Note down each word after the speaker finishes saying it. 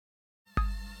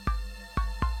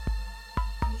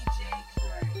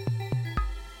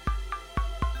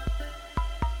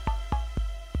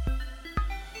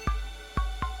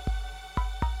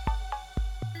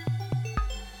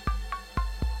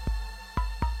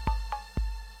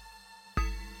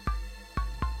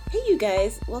Hey you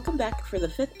guys, welcome back for the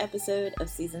 5th episode of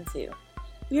Season 2.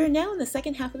 We are now in the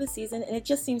second half of the season and it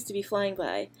just seems to be flying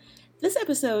by. This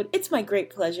episode, it's my great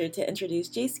pleasure to introduce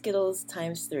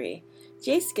Jskittlezx3.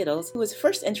 Skittles, who was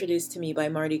first introduced to me by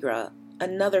Mardi Gras,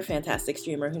 another fantastic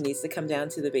streamer who needs to come down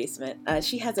to the basement.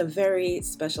 She has a very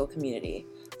special community.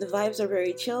 The vibes are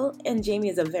very chill and Jamie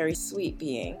is a very sweet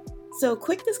being. So,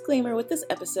 quick disclaimer with this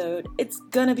episode, it's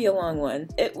gonna be a long one.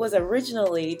 It was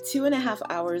originally 2.5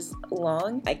 hours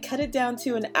long. I cut it down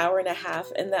to an hour and a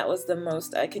half, and that was the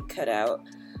most I could cut out.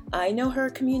 I know her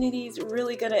community is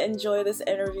really gonna enjoy this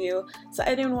interview, so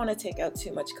I didn't want to take out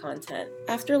too much content.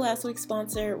 After last week's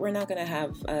sponsor, we're not gonna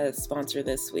have a sponsor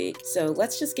this week, so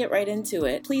let's just get right into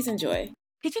it. Please enjoy.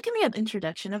 Could you give me an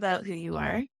introduction about who you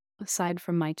are? Aside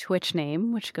from my Twitch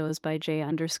name, which goes by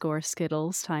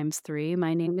J_Skittles3,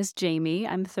 my name is Jamie.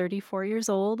 I'm 34 years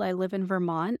old. I live in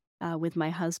Vermont with my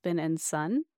husband and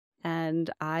son, and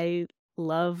I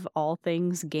love all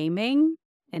things gaming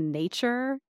and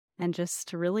nature and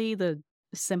just really the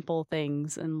simple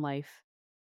things in life.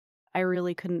 I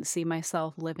really couldn't see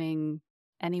myself living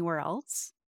anywhere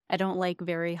else. I don't like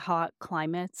very hot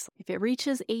climates. If it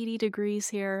reaches 80 degrees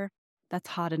here, that's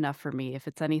hot enough for me. If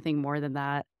it's anything more than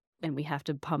that, and we have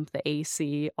to pump the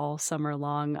AC all summer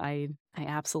long, I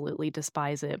absolutely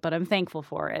despise it, but I'm thankful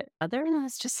for it. Other than that,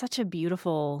 it's just a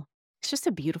beautiful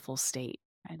state.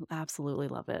 I absolutely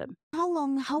love it. How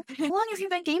long have you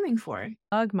been gaming for?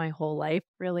 My whole life,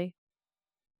 really.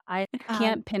 I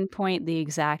can't pinpoint the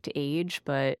exact age,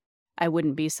 but I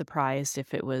wouldn't be surprised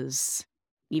if it was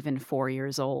even 4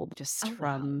 years old.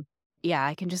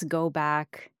 I can just go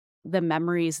back. The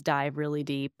memories dive really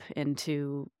deep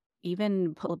into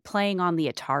even playing on the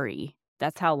Atari.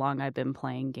 That's how long I've been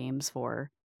playing games for.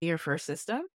 Your first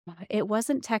system? It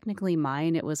wasn't technically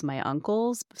mine. It was my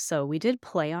uncle's. So we did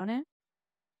play on it.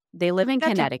 They live in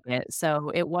Connecticut, so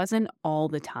it wasn't all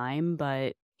the time,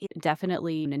 but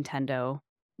definitely Nintendo.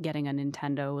 Getting a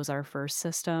Nintendo was our first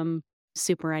system,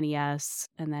 Super NES,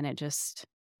 and then it just,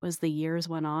 as the years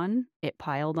went on, it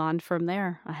piled on from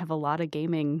there. I have a lot of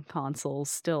gaming consoles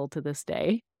still to this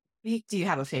day. Do you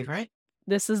have a favorite?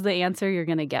 This is the answer you're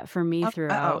going to get from me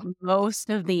throughout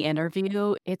most of the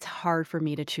interview. It's hard for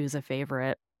me to choose a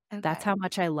favorite. Okay. That's how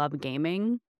much I love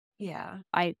gaming. Yeah.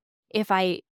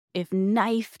 If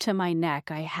knife to my neck,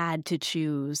 I had to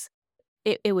choose,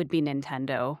 it would be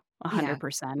Nintendo,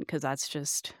 100%, because that's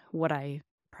just what I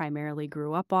primarily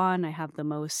grew up on. I have the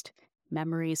most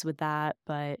memories with that,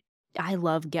 but I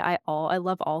love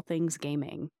all things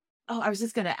gaming. Oh, I was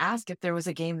just going to ask if there was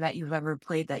a game that you've ever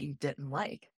played that you didn't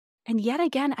like. And yet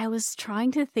again, I was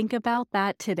trying to think about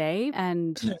that today,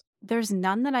 and there's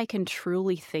none that I can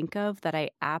truly think of that I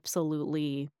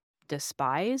absolutely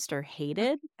despised or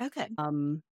hated. Okay.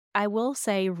 I will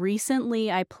say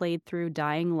recently I played through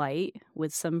Dying Light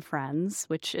with some friends,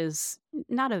 which is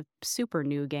not a super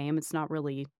new game. It's not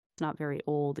very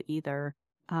old either.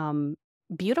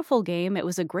 Beautiful game. It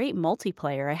was a great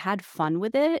multiplayer. I had fun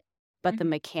with it, but the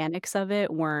mechanics of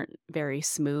it weren't very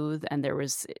smooth, and there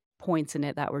was points in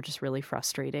it that were just really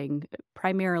frustrating,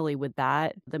 primarily with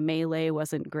that. The melee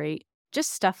wasn't great.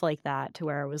 Just stuff like that, to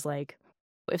where I was like,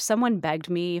 if someone begged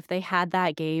me, if they had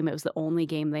that game, it was the only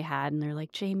game they had, and they're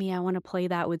like, Jamie, I want to play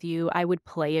that with you, I would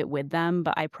play it with them,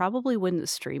 but I probably wouldn't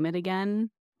stream it again.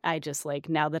 I just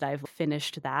now that I've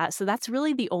finished that. So that's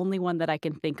really the only one that I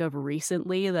can think of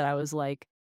recently that I was like,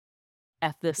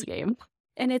 F this game.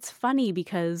 And it's funny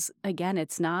because, again,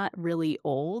 it's not really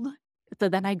old. So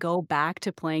then I go back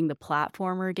to playing the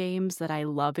platformer games that I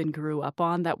love and grew up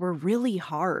on that were really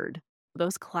hard.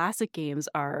 Those classic games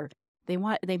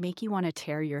they make you want to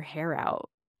tear your hair out.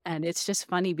 And it's just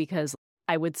funny because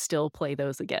I would still play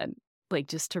those again,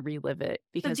 just to relive it,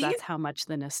 because that's how much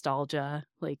the nostalgia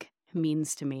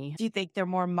means to me. Do you think their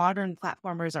more modern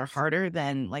platformers are harder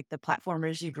than the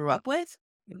platformers you grew up with?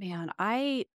 Man,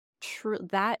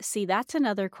 that's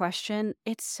another question.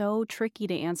 It's so tricky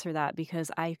to answer that because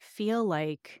I feel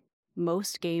like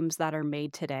most games that are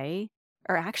made today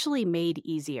are actually made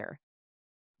easier.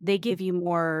 They give you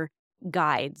more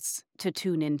guides to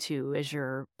tune into as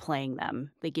you're playing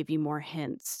them. They give you more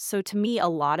hints. So to me, a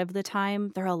lot of the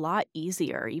time, they're a lot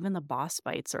easier. Even the boss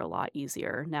fights are a lot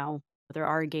easier. Now, there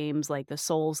are games like the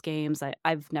Souls games.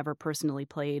 I've never personally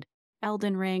played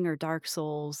Elden Ring or Dark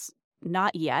Souls.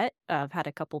 Not yet. I've had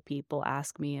a couple people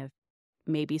ask me if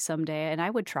maybe someday, and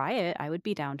I would try it. I would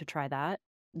be down to try that.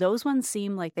 Those ones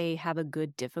seem like they have a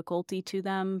good difficulty to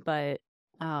them, but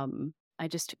I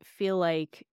just feel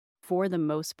like for the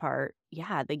most part,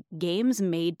 the games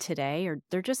made today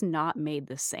they're just not made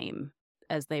the same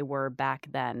as they were back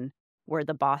then, where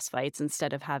the boss fights,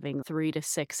 instead of having 3 to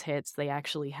 6 hits, they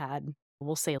actually had,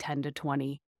 we'll say 10 to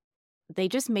 20. They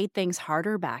just made things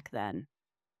harder back then.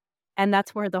 And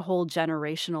that's where the whole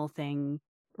generational thing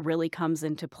really comes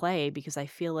into play, because I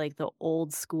feel like the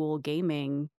old school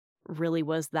gaming really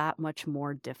was that much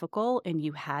more difficult, and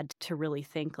you had to really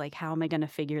think like, how am I going to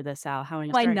figure this out? How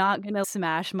am I Right. not going to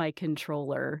smash my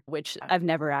controller? Which I've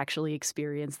never actually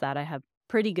experienced that. I have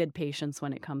pretty good patience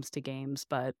when it comes to games,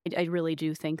 but I really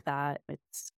do think that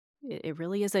it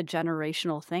really is a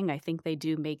generational thing. I think they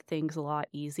do make things a lot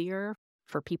easier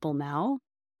for people now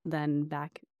than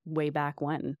way back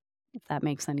when, if that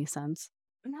makes any sense.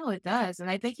 No, it does. And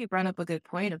I think you brought up a good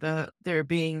point about there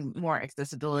being more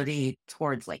accessibility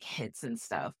towards like hits and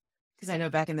stuff. Because I know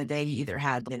back in the day, you either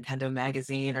had Nintendo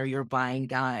Magazine or you're buying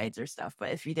guides or stuff. But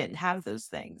if you didn't have those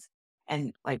things,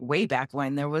 and like way back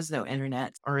when there was no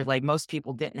internet, or like most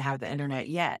people didn't have the internet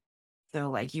yet.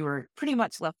 So like you were pretty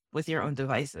much left with your own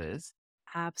devices.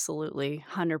 Absolutely,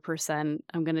 100%.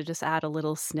 I'm going to just add a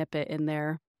little snippet in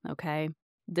there, okay?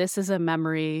 This is a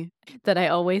memory that I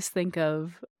always think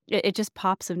of. It just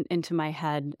pops into my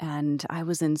head, and I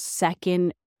was in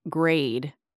second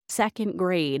grade,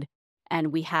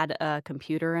 and we had a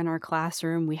computer in our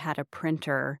classroom, we had a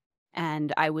printer,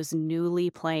 and I was newly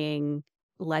playing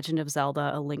Legend of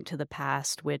Zelda: A Link to the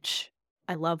Past, which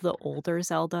I love the older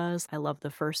Zeldas. I love the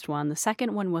first one. The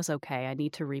second one was okay. I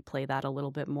need to replay that a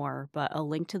little bit more. But A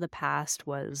Link to the Past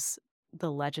was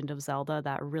the Legend of Zelda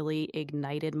that really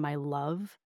ignited my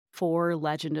love for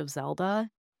Legend of Zelda.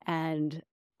 And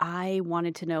I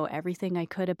wanted to know everything I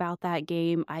could about that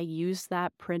game. I used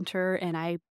that printer and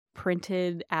I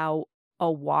printed out a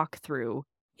walkthrough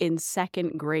in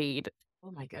second grade Oh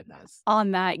my goodness.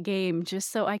 on that game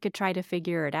just so I could try to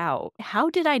figure it out. How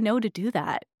did I know to do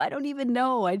that? I don't even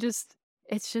know.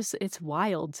 It's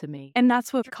wild to me. And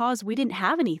that's what caused we didn't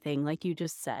have anything, like you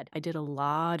just said. I did a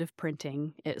lot of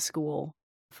printing at school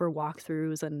for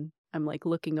walkthroughs, and I'm like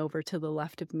looking over to the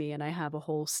left of me and I have a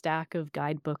whole stack of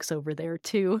guidebooks over there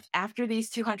too. After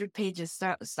these 200 pages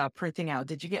stopped printing out,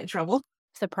 did you get in trouble?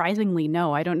 Surprisingly,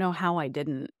 no, I don't know how I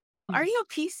didn't. Are you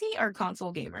a PC or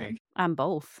console gamer? I'm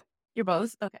both. You're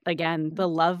both? Okay. Again, the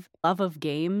love of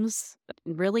games,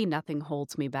 really nothing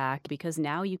holds me back, because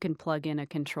now you can plug in a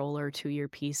controller to your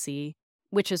PC,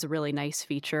 which is a really nice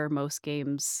feature. Most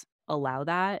games allow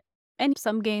that. And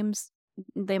some games,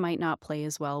 they might not play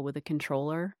as well with a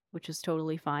controller, which is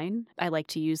totally fine. I like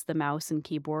to use the mouse and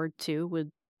keyboard too,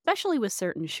 especially with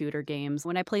certain shooter games.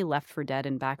 When I play Left 4 Dead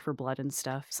and Back 4 Blood and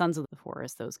stuff, Sons of the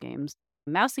Forest, those games,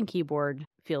 mouse and keyboard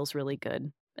feels really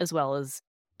good, as well as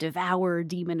Devour,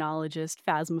 Demonologist,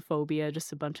 Phasmophobia,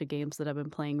 just a bunch of games that I've been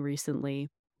playing recently.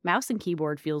 Mouse and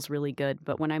keyboard feels really good,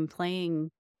 but when I'm playing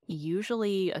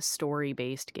usually a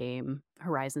story-based game,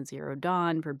 Horizon Zero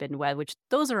Dawn, Forbidden West, which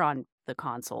those are on the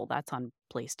console, that's on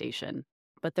PlayStation.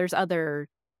 But there's other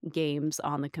games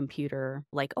on the computer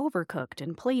like Overcooked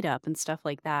and Played Up and stuff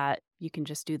like that. You can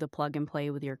just do the plug and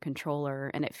play with your controller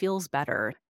and it feels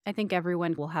better. I think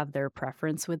everyone will have their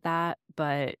preference with that,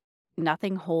 but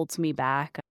nothing holds me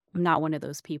back. I'm not one of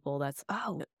those people that's,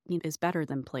 is better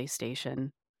than PlayStation.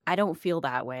 I don't feel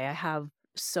that way. I have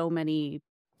so many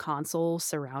consoles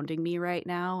surrounding me right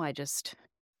now. I just,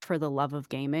 for the love of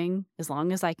gaming, as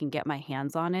long as I can get my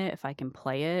hands on it, if I can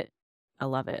play it, I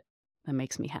love it. That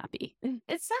makes me happy.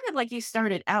 It sounded like you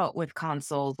started out with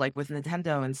consoles, like with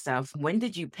Nintendo and stuff. When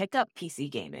did you pick up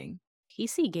PC gaming?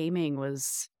 PC gaming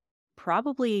was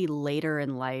probably later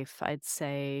in life, I'd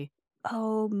say.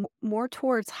 More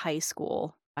towards high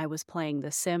school. I was playing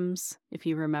The Sims, if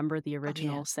you remember the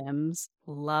original Sims.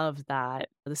 Loved that.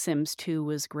 The Sims 2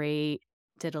 was great.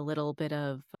 Did a little bit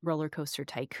of Roller Coaster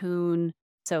Tycoon.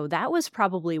 So that was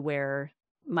probably where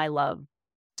my love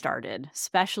started,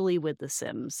 especially with The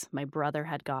Sims. My brother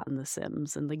had gotten The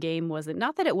Sims, and the game wasn't,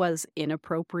 not that it was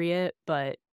inappropriate,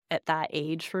 but at that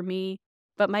age for me.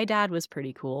 But my dad was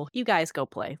pretty cool. You guys go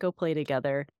play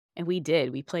together. And we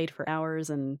did. We played for hours,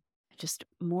 and just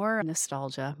more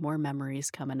nostalgia, more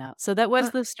memories coming up. So that was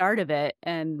the start of it.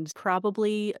 And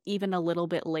probably even a little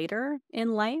bit later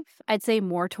in life, I'd say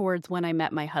more towards when I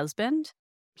met my husband.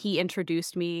 He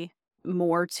introduced me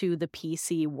more to the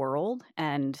PC world,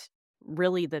 and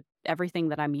really everything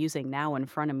that I'm using now in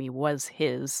front of me was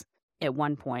his at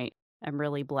one point. I'm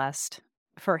really blessed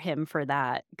for him for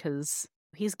that, because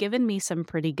he's given me some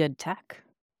pretty good tech.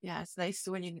 Yeah, it's nice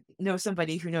when you know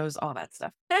somebody who knows all that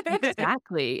stuff.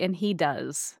 Exactly. And he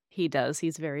does.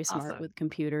 He's very smart Awesome. with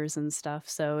computers and stuff.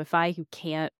 So if I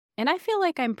can't, and I feel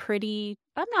like I'm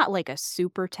not like a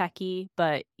super techie,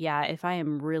 but yeah, if I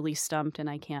am really stumped and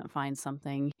I can't find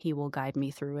something, he will guide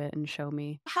me through it and show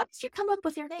me. How did you come up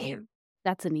with your name?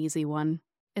 That's an easy one.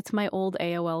 It's my old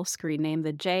AOL screen name.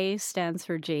 The J stands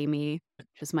for Jamie,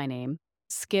 which is my name.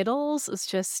 Skittles is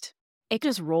just, it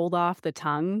just rolled off the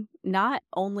tongue. Not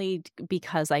only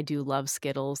because I do love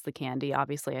Skittles, the candy.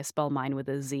 Obviously, I spell mine with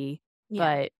a Z.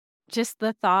 Yeah. But just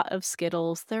the thought of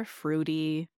Skittles, they're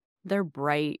fruity, they're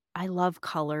bright. I love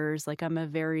colors. Like, I'm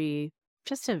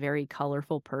just a very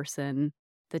colorful person.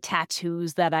 The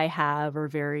tattoos that I have are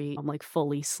I'm like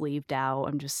fully sleeved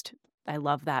out. I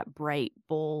love that bright,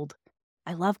 bold.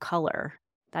 I love color.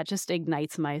 That just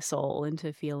ignites my soul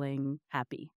into feeling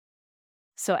happy.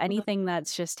 So anything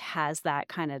that's just has that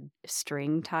kind of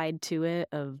string tied to it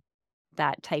of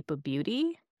that type of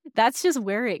beauty, that's just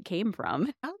where it came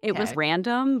from. It was Okay.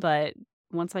 random, but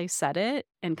once I said it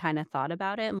and kind of thought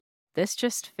about it, this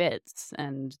just fits.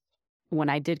 And when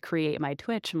I did create my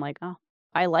Twitch, I'm like, oh,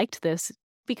 I liked this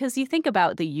because you think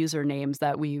about the usernames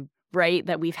that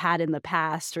we've had in the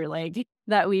past or like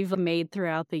that we've made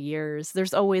throughout the years.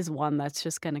 There's always one that's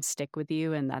just going to stick with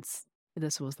you. And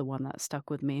this was the one that stuck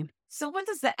with me. So what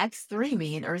does the X3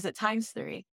 mean, or is it times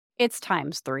 3? It's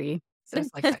times 3. So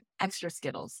it's like the extra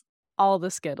Skittles. All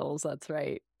the Skittles, that's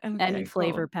right. Any Okay,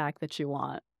 flavor cool. pack that you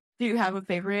want. Do you have a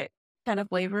favorite kind of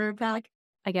flavor pack?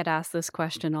 I get asked this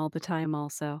question all the time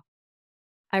also.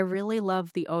 I really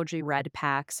love the OG red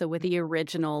pack, so with the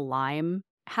original lime.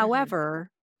 However,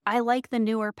 I like the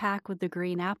newer pack with the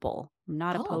green apple. I'm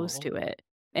not opposed to it.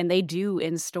 And they do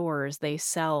in stores, they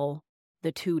sell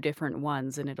the 2 different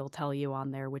ones, and it'll tell you on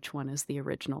there which one is the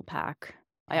original pack.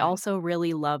 I Okay. also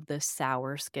really love the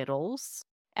sour Skittles.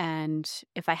 And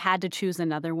if I had to choose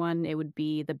another one, it would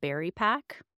be the berry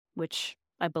pack, which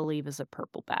I believe is a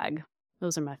purple bag.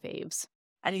 Those are my faves.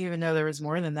 I didn't even know there was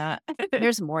more than that.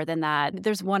 There's more than that.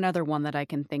 There's one other one that I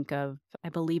can think of. I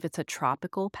believe it's a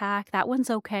tropical pack. That one's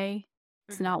okay.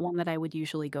 It's not one that I would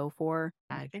usually go for.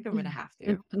 I think I'm gonna have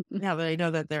to. Now that I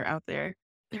know that they're out there.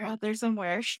 They're out there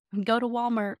somewhere. Go to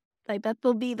Walmart. I bet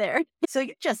they'll be there. So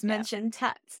you just mentioned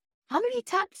tats. How many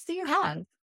tats do you have?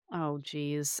 Oh,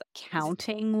 geez.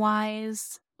 Counting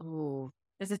wise,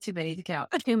 Is it too many to count?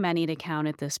 too many to count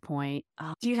at this point.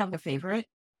 Do you have a favorite?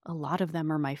 A lot of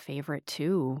them are my favorite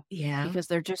too. Yeah. Because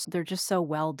they're just so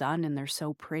well done and they're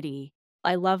so pretty.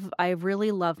 I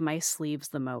really love my sleeves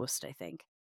the most, I think.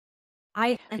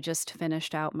 I just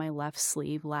finished out my left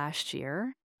sleeve last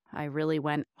year. I really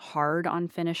went hard on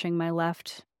finishing my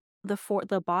left. The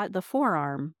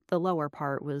forearm, the lower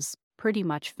part was pretty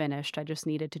much finished. I just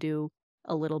needed to do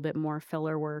a little bit more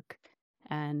filler work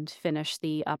and finish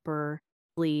the upper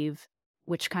sleeve,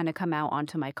 which kind of come out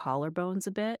onto my collarbones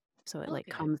a bit. So it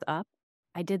comes up.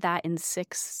 I did that in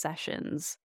 6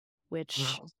 sessions,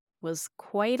 which was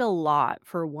quite a lot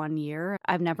for 1 year.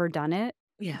 I've never done it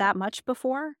that much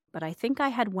before, but I think I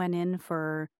had went in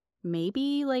for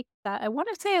maybe like that. I want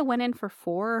to say I went in for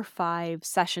 4 or 5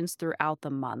 sessions throughout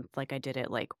the month. Like I did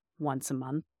it like once a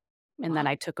month. And then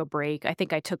I took a break. I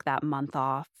think I took that month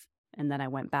off and then I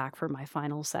went back for my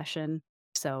final session.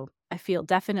 So I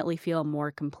definitely feel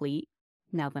more complete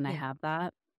now that I have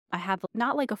that. I have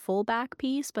not like a full back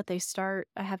piece, but I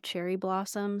have cherry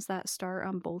blossoms that start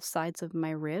on both sides of my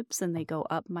ribs and they go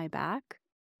up my back.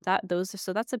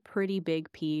 So that's a pretty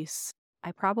big piece.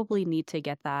 I probably need to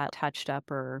get that touched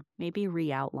up or maybe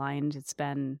re-outlined. It's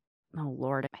been, oh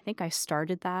Lord, I think I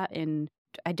started that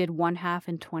I did one half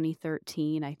in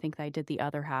 2013. I think I did the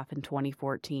other half in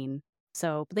 2014.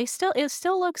 So it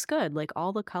still looks good. Like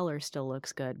all the color still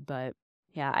looks good, but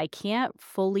yeah, I can't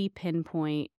fully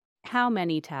pinpoint how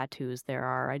many tattoos there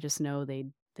are. I just know they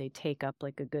take up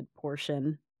like a good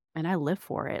portion and I live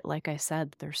for it. Like I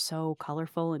said, they're so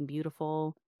colorful and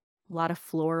beautiful. A lot of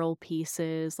floral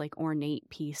pieces, like ornate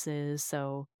pieces.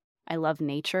 So I love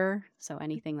nature. So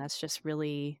anything that's just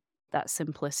really that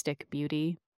simplistic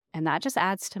beauty. And that just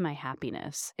adds to my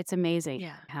happiness. It's amazing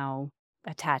how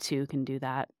a tattoo can do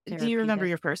that. Do you remember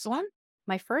your first one?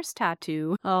 My first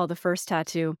tattoo. Oh, the first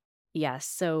tattoo. Yes.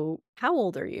 So how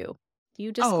old are you? Do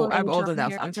you disclose? I'm old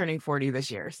enough. I'm turning 40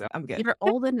 this year, so I'm good. You're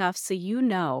old enough so you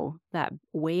know that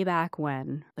way back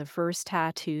when the first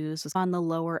tattoos was on the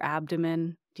lower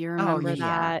abdomen. Do you remember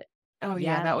that? Oh,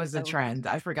 yeah, that was the trend.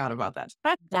 I forgot about that.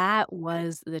 That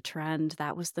was the trend.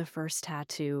 That was the first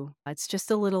tattoo. It's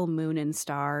just a little moon and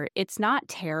star. It's not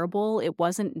terrible. It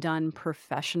wasn't done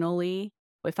professionally.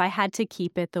 If I had to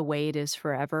keep it the way it is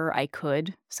forever, I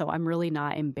could. So I'm really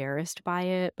not embarrassed by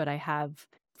it, but I have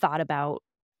thought about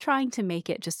trying to make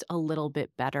it just a little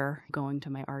bit better, going to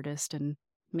my artist and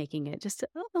making it just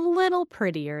a little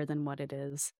prettier than what it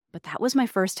is. But that was my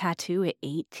first tattoo at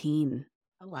 18.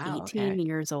 Oh, wow. 18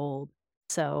 years old.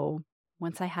 So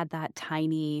once I had that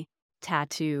tiny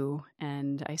tattoo,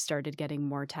 and I started getting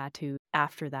more tattoos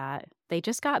after that. They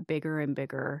just got bigger and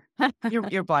bigger.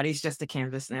 Your body's just a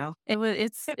canvas now.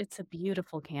 It's a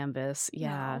beautiful canvas. No.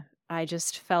 Yeah. I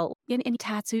just felt and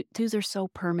tattoos are so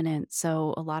permanent.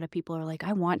 So a lot of people are like,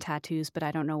 I want tattoos, but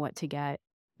I don't know what to get.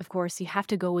 Of course, you have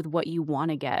to go with what you want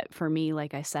to get. For me,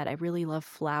 like I said, I really love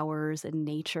flowers and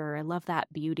nature. I love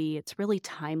that beauty. It's really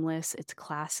timeless. It's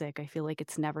classic. I feel like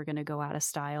it's never going to go out of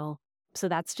style. So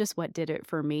that's just what did it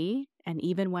for me. And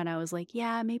even when I was like,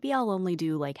 yeah, maybe I'll only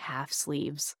do like half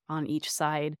sleeves on each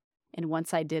side. And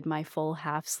once I did my full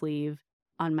half sleeve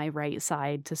on my right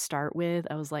side to start with,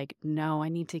 I was like, no, I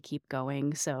need to keep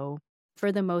going. So,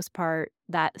 for the most part,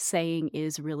 that saying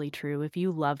is really true. If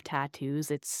you love tattoos,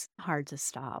 it's hard to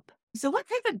stop. So what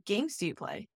type of games do you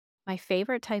play? My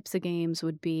favorite types of games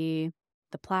would be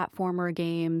the platformer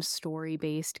games, story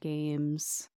based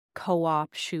games, co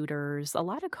op shooters, a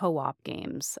lot of co op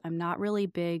games. I'm not really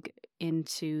big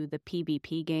into the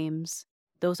PvP games.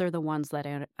 Those are the ones that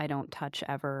I don't touch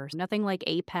ever. Nothing like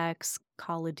Apex,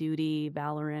 Call of Duty,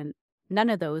 Valorant, none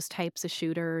of those types of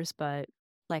shooters, but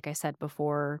like I said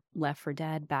before, Left 4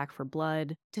 Dead, Back for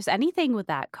Blood, just anything with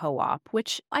that co op,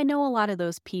 which I know a lot of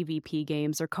those PvP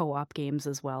games are co op games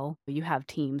as well. You have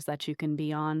teams that you can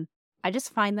be on. I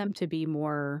just find them to be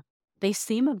more, they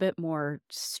seem a bit more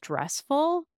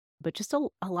stressful, but just a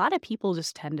lot of people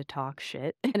just tend to talk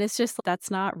shit. And it's just,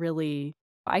 that's not really,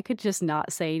 I could just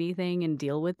not say anything and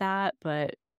deal with that,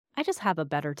 but I just have a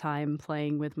better time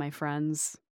playing with my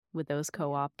friends with those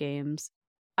co op games.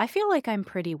 I feel like I'm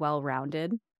pretty well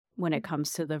rounded when it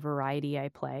comes to the variety I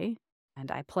play,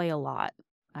 and I play a lot.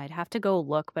 I'd have to go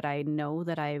look, but I know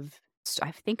that I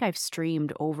think I've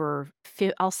streamed over,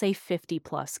 I'll say 50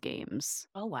 plus games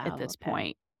Oh at wow. this Okay.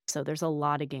 point. So there's a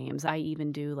lot of games. I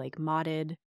even do like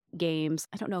modded games.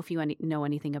 I don't know if you know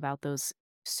anything about those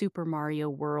Super Mario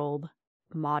World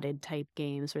modded type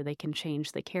games where they can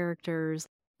change the characters.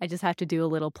 I just have to do a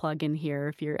little plug in here.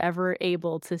 If you're ever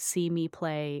able to see me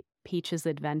play Peach's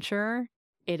Adventure,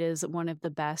 it is one of the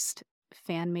best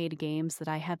fan made games that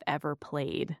I have ever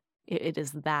played. It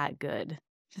is that good.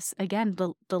 Just again,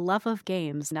 the love of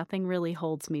games, nothing really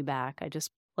holds me back. I just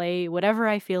play whatever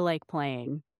I feel like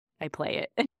playing. I play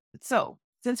it. So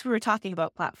since we were talking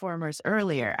about platformers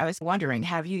earlier, I was wondering,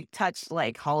 have you touched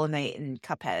like Hollow Knight and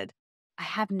Cuphead? I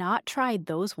have not tried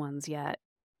those ones yet.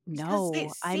 Because they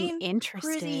No, I'm seem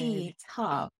interested. pretty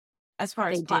tough as far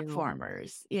as They do.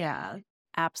 platformers. Yeah.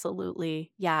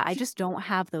 Absolutely. Yeah, I just don't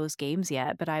have those games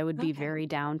yet, but I would be Okay. very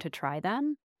down to try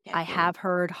them. Yeah, I cool. have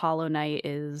heard Hollow Knight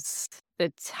is the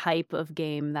type of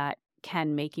game that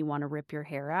can make you want to rip your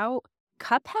hair out.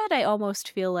 Cuphead, I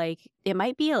almost feel like it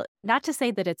might be, not to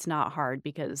say that it's not hard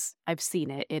because I've seen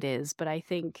it, it is, but I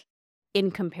think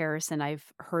in comparison,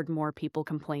 I've heard more people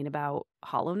complain about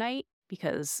Hollow Knight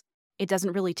because it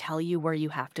doesn't really tell you where you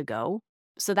have to go.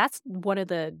 So that's one of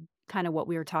the kind of what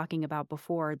we were talking about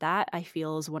before. That I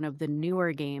feel is one of the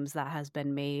newer games that has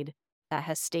been made that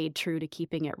has stayed true to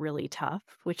keeping it really tough,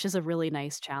 which is a really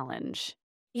nice challenge.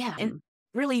 Yeah. It Um,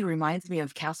 really reminds me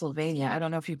of Castlevania. I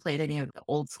don't know if you played any of the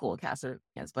old school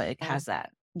Castlevanias, but it oh, has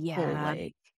that whole yeah.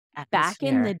 like Back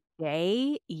in atmosphere. the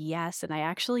day, yes, and I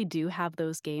actually do have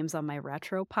those games on my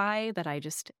RetroPie that I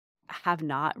just have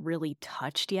not really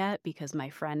touched yet because my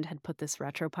friend had put this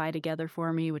RetroPie together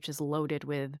for me, which is loaded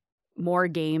with more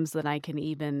games than I can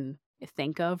even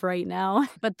think of right now.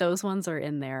 But those ones are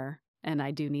in there, and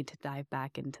I do need to dive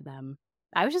back into them.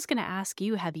 I was just going to ask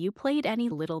you, have you played any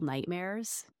Little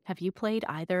Nightmares? Have you played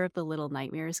either of the Little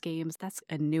Nightmares games? That's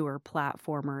a newer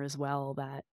platformer as well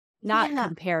that not Yeah.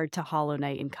 compared to Hollow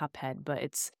Knight and Cuphead, but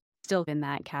it's still in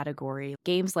that category.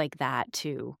 Games like that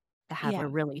too, that have a Yeah.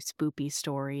 really spoopy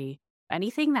story.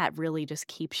 Anything that really just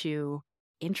keeps you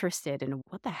interested in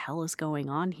what the hell is going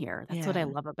on here. That's what I Yeah.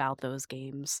 love about those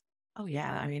games. Oh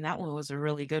yeah. I Uh, mean, that one was a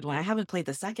really good one. I haven't played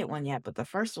the second one yet, but the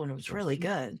first one was really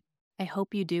good. I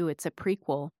hope you do. It's a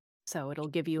prequel, so it'll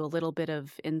give you a little bit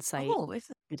of insight. Oh, it's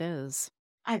It is.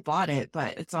 I bought it,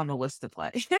 but it's on the list to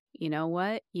play. You know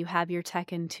what? You have your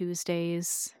Tekken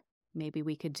Tuesdays. Maybe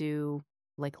we could do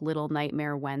like Little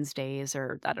Nightmare Wednesdays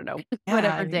or I don't know, Yeah, I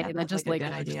whatever mean, day that that sounds like just a like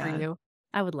good works for idea. you.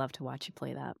 I would love to watch you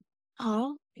play that.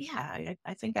 Oh, yeah,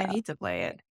 I think I Yeah. need to play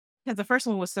it. Because the first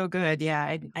one was so good.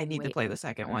 Yeah, I need to Wait. play the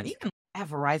second one. Even I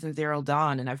have Horizon Zero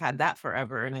Dawn, and I've had that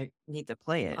forever, and I need to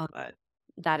play it, Uh, but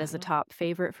that I is don't a know. top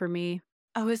favorite for me.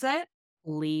 Oh, is that?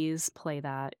 Please play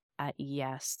that at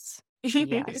yes.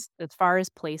 Yes. As far as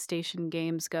PlayStation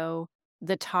games go,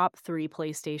 the top 3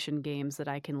 PlayStation games that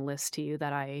I can list to you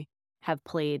that I have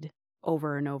played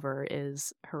over and over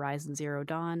is Horizon Zero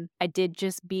Dawn. I did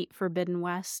just beat Forbidden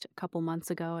West a couple months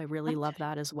ago. I really love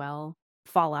that as well.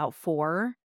 Fallout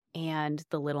 4 and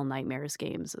the Little Nightmares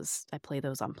games, I play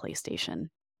those on PlayStation.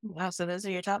 Wow, so those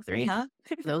are your top 3, huh?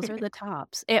 Those are the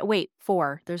tops. Wait,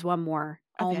 4. There's one more.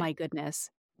 Oh Okay. my goodness.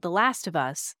 The Last of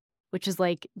Us, which is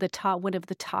like one of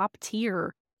the top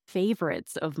tier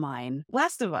favorites of mine.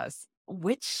 Last of Us.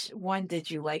 Which one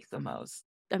did you like the most?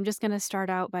 I'm just going to start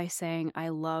out by saying I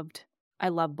love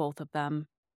both of them.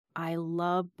 I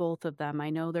love both of them.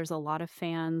 I know there's a lot of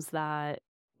fans that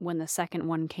when the second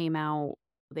one came out,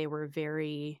 we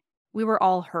were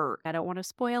all hurt. I don't want to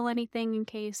spoil anything in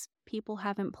case people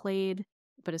haven't played,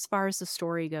 but as far as the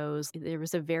story goes, it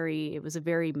was a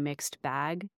very mixed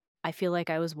bag. I feel like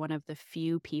I was one of the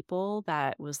few people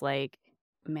that was like,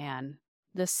 man,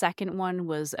 the second one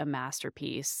was a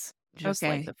masterpiece, just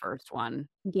like Okay. the first one.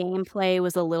 Gameplay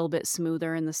was a little bit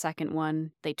smoother in the second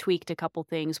one. They tweaked a couple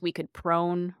things. We could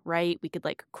prone, right? We could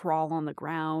like crawl on the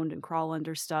ground and crawl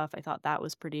under stuff. I thought that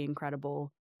was pretty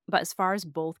incredible. But as far as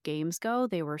both games go,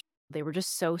 they were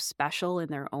just so special in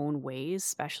their own ways,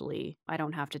 especially, I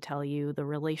don't have to tell you, the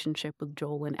relationship with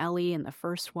Joel and Ellie in the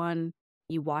first one.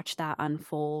 You watch that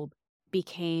unfold,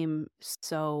 became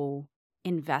so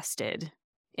invested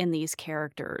in these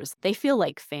characters. They feel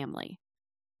like family.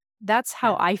 That's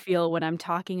how Yeah. I feel when I'm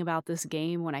talking about this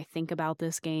game, when I think about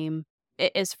this game.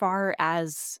 As far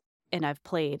as, and I've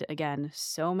played, again,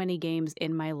 so many games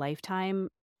in my lifetime,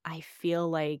 I feel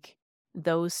like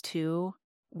those two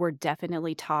were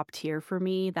definitely top tier for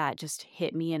me, that just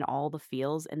hit me in all the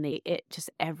feels, and it just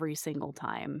every single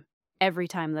time. Every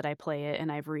time that I play it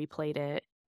and I've replayed it,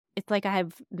 it's like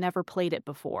I've never played it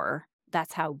before.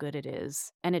 That's how good it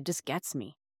is. And it just gets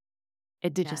me.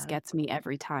 Just Yeah. gets me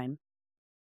every time.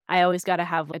 I always gotta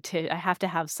have I have to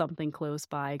have something close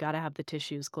by. I gotta have the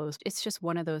tissues close. It's just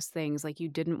one of those things, like, you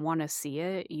didn't wanna see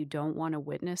it, you don't wanna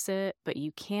witness it, but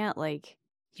you can't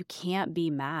be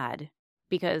mad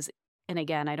because, and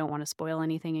again, I don't wanna spoil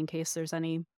anything in case there's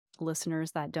any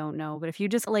listeners that don't know, but if you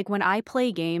just like, when I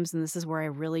play games, and this is where I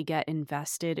really get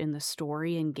invested in the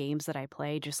story and games that I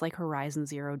play, just like Horizon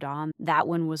Zero Dawn, that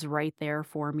one was right there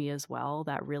for me as well.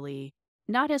 That really,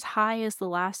 not as high as The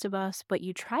Last of Us, but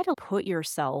you try to put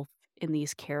yourself in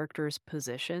these characters'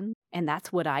 position, and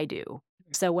that's what I do.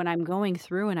 So when I'm going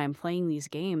through and I'm playing these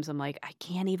games, I'm like, I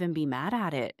can't even be mad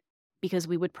at it because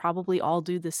we would probably all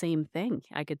do the same thing.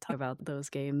 I could talk about those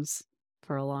games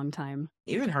for a long time.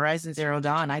 Even Horizon Zero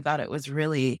Dawn, I thought it was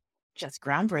really just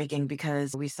groundbreaking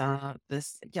because we saw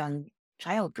this young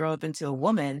child grow up into a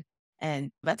woman.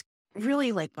 And that's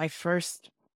really like my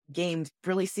first game,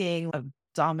 really seeing a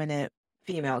dominant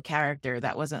female character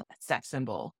that wasn't a sex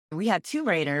symbol. We had Tomb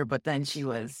Raider, but then she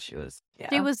was, She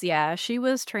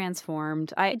was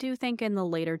transformed. I do think in the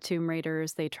later Tomb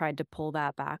Raiders, they tried to pull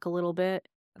that back a little bit,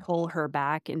 pull her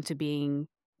back into being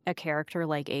a character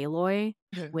like Aloy,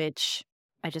 which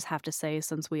I just have to say,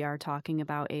 since we are talking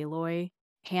about Aloy,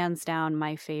 hands down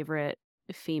my favorite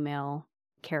female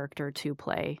character to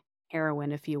play,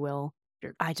 heroine, if you will.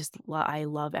 Sure. I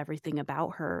love everything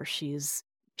about her. She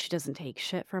doesn't take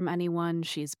shit from anyone.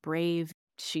 She's brave.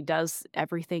 She does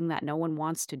everything that no one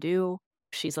wants to do.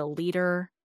 She's a leader.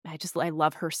 I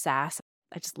love her sass.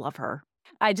 I just love her.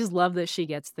 I just love that she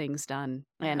gets things done.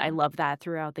 And I love that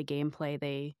throughout the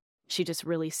gameplay, she just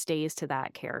really stays to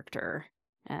that character.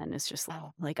 And it's just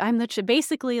like,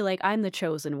 basically like I'm the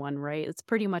chosen one, right? It's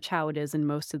pretty much how it is in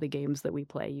most of the games that we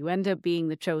play. You end up being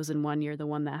the chosen one. You're the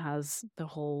one that has the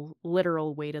whole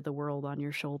literal weight of the world on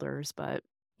your shoulders. But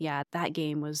yeah, that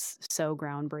game was so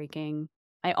groundbreaking.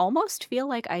 I almost feel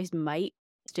like I might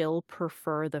still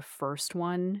prefer the first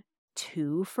one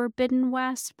to Forbidden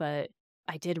West, but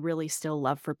I did really still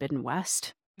love Forbidden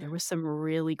West. There was some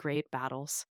really great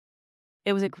battles.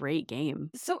 It was a great game.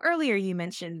 So earlier you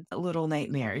mentioned Little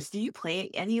Nightmares. Do you play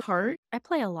any horror? I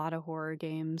play a lot of horror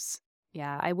games.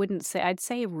 Yeah, I'd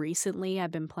say recently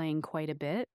I've been playing quite a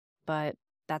bit, but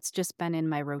that's just been in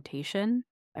my rotation.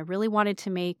 I really wanted to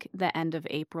make the end of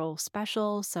April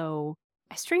special, so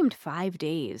I streamed 5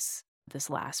 days this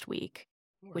last week,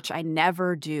 which I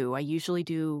never do. I usually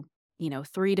do,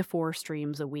 3 to 4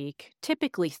 streams a week,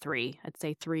 typically 3. I'd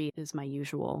say 3 is my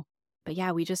usual. But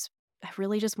yeah, I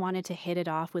really just wanted to hit it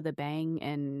off with a bang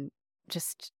and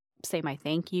just say my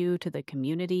thank you to the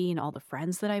community and all the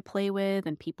friends that I play with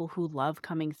and people who love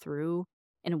coming through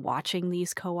and watching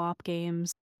these co-op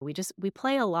games. We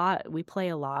play a lot. We play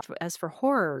a lot. As for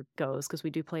horror goes, because we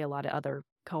do play a lot of other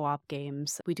co-op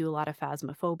games, we do a lot of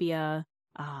Phasmophobia.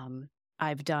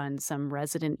 I've done some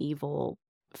Resident Evil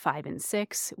 5 and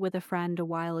 6 with a friend a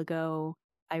while ago.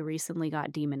 I recently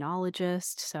got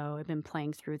Demonologist, so I've been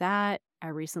playing through that. I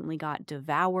recently got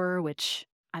Devour, which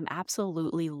I'm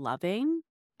absolutely loving.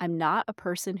 I'm not a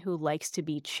person who likes to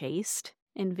be chased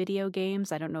in video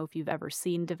games. I don't know if you've ever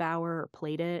seen Devour or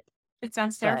played it, It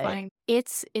sounds but terrifying.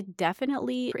 it's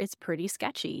pretty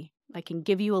sketchy. I can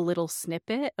give you a little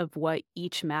snippet of what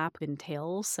each map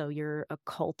entails. So you're a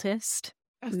cultist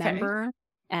Okay. member,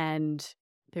 and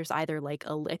there's either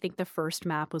I think the first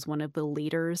map was one of the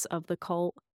leaders of the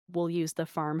cult. We'll use the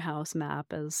farmhouse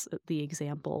map as the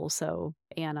example. So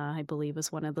Anna, I believe,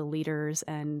 is one of the leaders,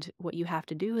 and what you have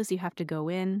to do is you have to go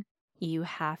in, you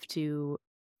have to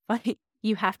fight,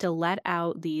 you have to let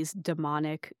out these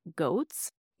demonic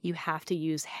goats. You have to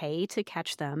use hay to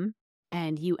catch them,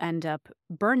 and you end up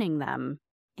burning them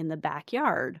in the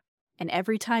backyard. And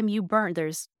every time you burn,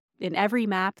 in every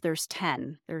map, there's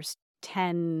 10. There's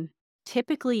 10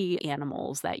 typically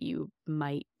animals that you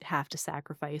might have to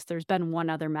sacrifice. There's been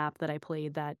one other map that I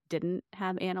played that didn't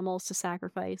have animals to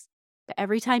sacrifice. But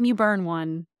every time you burn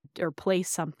one or place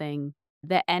something,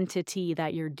 the entity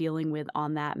that you're dealing with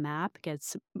on that map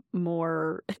gets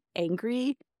more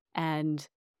angry and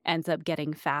ends up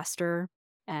getting faster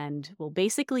and will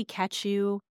basically catch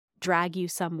you, drag you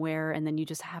somewhere, and then you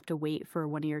just have to wait for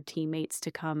one of your teammates to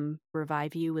come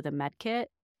revive you with a med kit.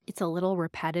 It's a little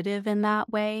repetitive in that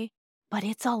way, but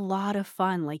it's a lot of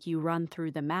fun. Like, you run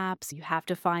through the maps, you have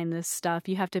to find this stuff,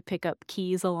 you have to pick up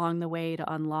keys along the way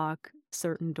to unlock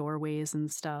certain doorways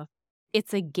and stuff.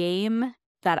 It's a game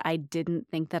that I didn't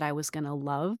think that I was going to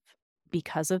love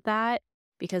because of that.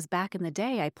 Because back in the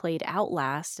day, I played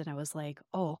Outlast and I was like,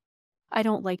 oh, I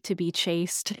don't like to be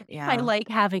chased. I Yeah. like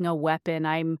having a weapon.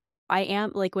 I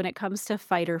am like, when it comes to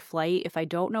fight or flight, if I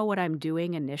don't know what I'm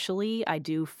doing initially, I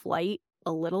do flight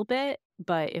a little bit.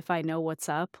 But if I know what's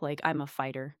up, like, I'm a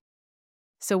fighter.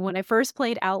 So when I first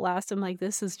played Outlast, I'm like,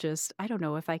 this is just, I don't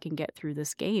know if I can get through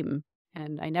this game.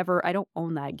 And I don't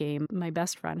own that game. My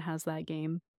best friend has that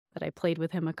game that I played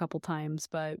with him a couple times.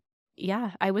 But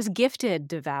yeah, I was gifted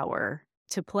Devour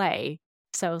to play.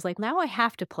 So I was like, now I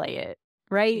have to play it,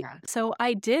 right? Yeah. So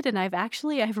I did, and I've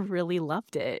really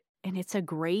loved it. And it's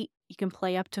you can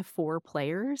play up to 4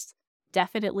 players.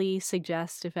 Definitely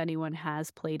suggest, if anyone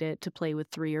has played it, to play with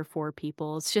 3 or 4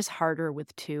 people. It's just harder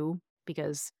with 2,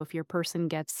 because if your person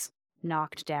gets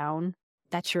knocked down,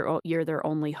 that's you're their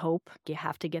only hope. You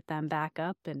have to get them back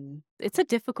up, and it's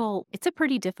a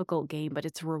pretty difficult game, but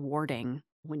it's rewarding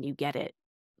when you get it.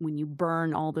 When you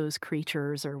burn all those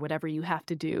creatures or whatever you have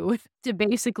to do to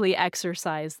basically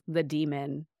exorcise the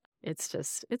demon. It's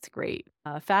great.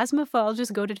 I'll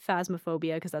just go to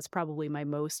Phasmophobia because that's probably my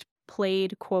most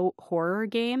played, quote, horror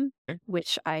game,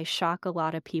 which I shock a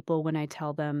lot of people when I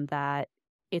tell them that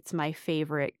it's my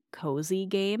favorite cozy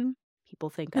game. People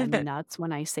think I'm nuts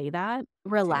when I say that.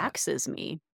 Relaxes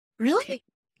me. Really?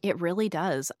 It really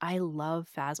does. I love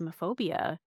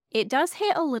Phasmophobia. It does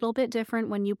hit a little bit different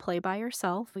when you play by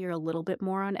yourself. You're a little bit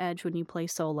more on edge when you play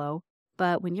solo.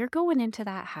 But when you're going into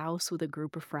that house with a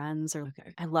group of friends,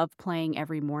 I love playing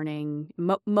every morning,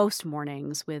 most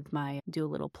mornings do a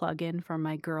little plug-in for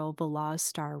my girl, Velaz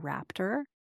Star Raptor.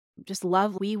 Just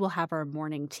love, we will have our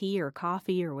morning tea or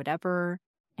coffee or whatever,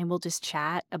 and we'll just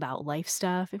chat about life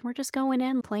stuff. And we're just going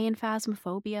in, playing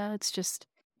Phasmophobia.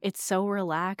 It's so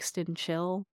relaxed and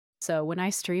chill. So when I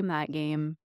stream that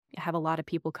game, I have a lot of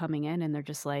people coming in and they're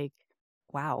just like,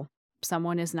 wow,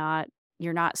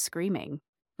 you're not screaming.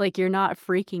 Like, you're not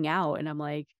freaking out. And I'm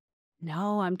like,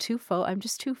 no, I'm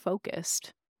just too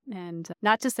focused. And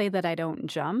not to say that I don't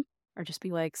jump or just be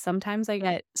like, sometimes I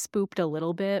get spooked a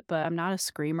little bit, but I'm not a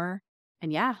screamer.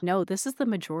 And yeah, no, this is the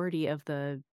majority of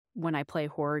when I play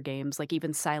horror games, like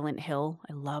even Silent Hill.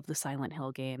 I love the Silent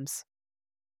Hill games.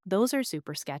 Those are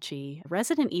super sketchy.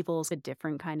 Resident Evil is a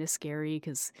different kind of scary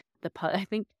because I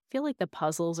feel like the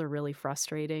puzzles are really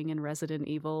frustrating in Resident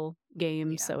Evil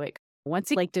games. Yeah. So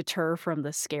once you like deter from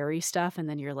the scary stuff, and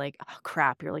then you're like, oh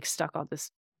crap, you're like stuck on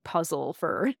this puzzle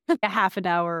for a half an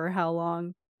hour or how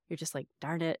long. You're just like,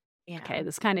 darn it. Yeah. Okay,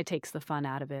 this kind of takes the fun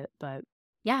out of it. But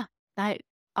yeah,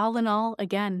 all in all,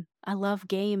 again, I love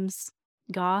games.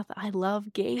 Goth, I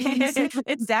love games.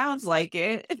 It sounds like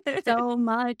it. So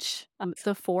much.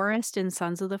 The Forest and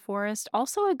Sons of the Forest,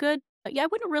 also a good, I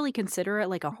wouldn't really consider it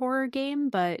like a horror game,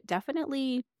 but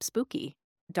definitely spooky.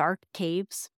 Dark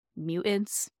caves,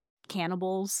 mutants,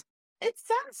 cannibals. It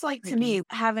sounds like to me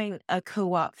having a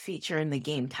co-op feature in the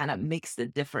game kind of makes the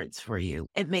difference for you.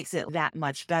 It makes it that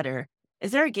much better.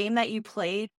 Is there a game that you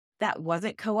played that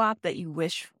wasn't co-op that you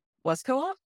wish was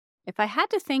co-op? If I had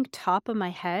to think top of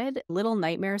my head, Little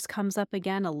Nightmares comes up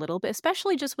again a little bit,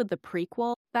 especially just with the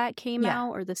prequel that came Yeah.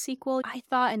 out or the sequel. I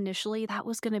thought initially that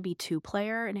was going to be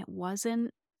 2-player and it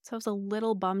wasn't. So I was a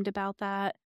little bummed about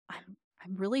that.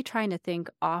 I'm really trying to think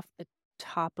off the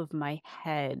top of my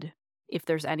head if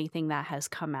there's anything that has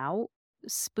come out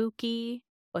spooky,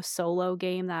 a solo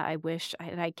game that I wish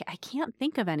I can't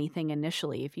think of anything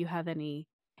initially. If you have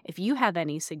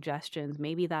any suggestions,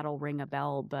 maybe that'll ring a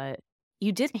bell, but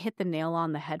you did hit the nail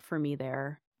on the head for me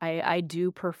there. I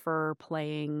do prefer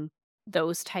playing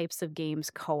those types of games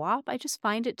co-op. I just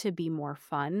find it to be more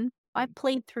fun. I've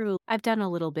done a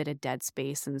little bit of Dead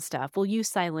Space and stuff. We'll use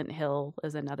Silent Hill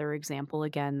as another example.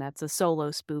 Again, that's a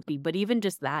solo spoopy, but even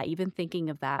just that, even thinking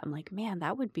of that, I'm like, man,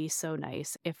 that would be so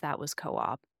nice if that was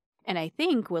co-op. And I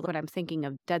think what I'm thinking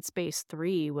of Dead Space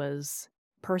 3 was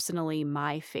personally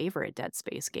my favorite Dead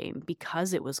Space game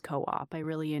because it was co-op. I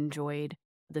really enjoyed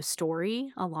the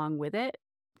story along with it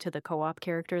to the co-op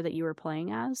character that you were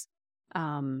playing as.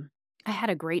 I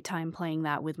had a great time playing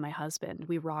that with my husband.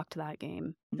 We rocked that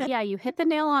game. Yeah, you hit the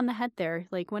nail on the head there.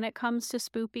 Like when it comes to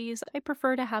spoopies, I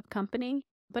prefer to have company,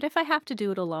 but if I have to do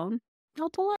it alone,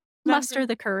 I'll muster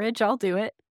the courage. I'll do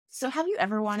it. So have you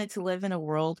ever wanted to live in a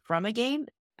world from a game?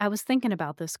 I was thinking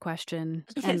about this question,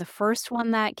 and the first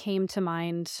one that came to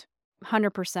mind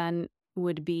 100%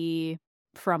 would be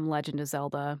from Legend of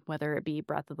Zelda, whether it be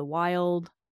Breath of the Wild,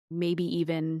 maybe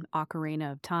even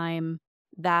Ocarina of Time.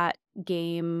 That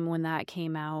game, when that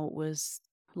came out, was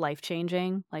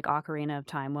life-changing, like Ocarina of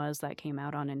Time was. That came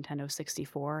out on Nintendo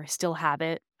 64. I still have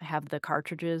it. I have the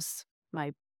cartridges,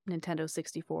 my Nintendo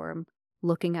 64. I'm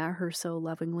looking at her so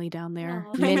lovingly down there.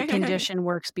 Aw. Mint condition,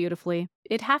 works beautifully.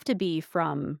 It'd have to be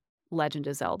from Legend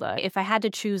of Zelda. If I had to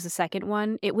choose a second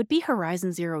one, it would be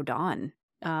Horizon Zero Dawn.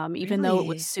 Even though it Really?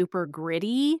 was super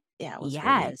gritty, Yeah, it was really.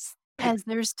 yes. Because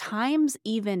there's times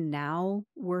even now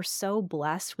we're so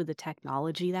blessed with the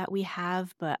technology that we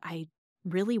have, but I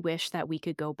really wish that we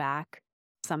could go back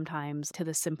sometimes to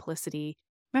the simplicity.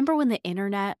 Remember when the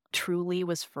internet truly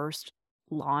was first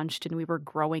launched and we were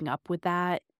growing up with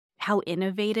that? How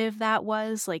innovative that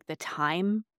was, like the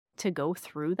time to go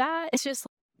through that.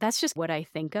 That's just what I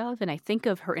think of. And I think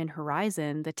of her in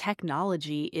Horizon. The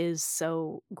technology is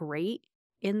so great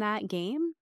in that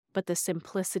game, but the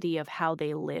simplicity of how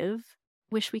they live,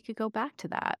 wish we could go back to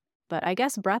that. But I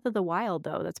guess Breath of the Wild,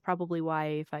 though, that's probably why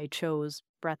if I chose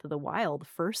Breath of the Wild,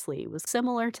 firstly, it was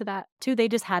similar to that too. They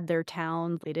just had their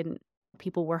town.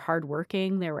 People were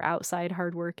hardworking. They were outside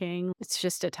hardworking. It's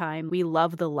just a time we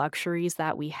love the luxuries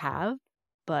that we have.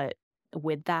 But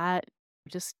with that,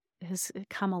 just has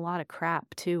come a lot of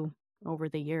crap too over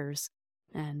the years.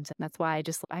 And that's why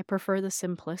I prefer the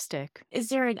simplistic. Is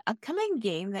there an upcoming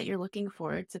game that you're looking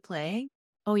forward to playing?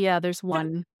 Oh yeah, there's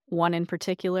one in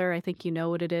particular. I think you know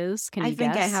what it is. Can you I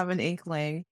think I guess? have an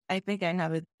inkling. I think I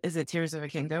have it. Is it Tears of a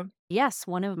Kingdom? Yes,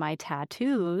 one of my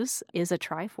tattoos is a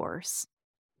Triforce.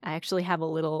 I actually have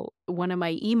one of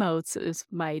my emotes is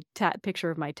my picture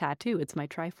of my tattoo. It's my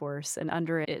Triforce. And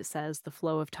under it, it says, "The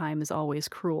flow of time is always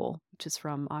cruel," which is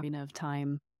from Ocarina of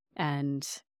Time. And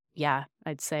yeah,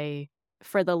 I'd say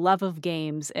for the love of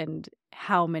games and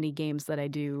how many games that I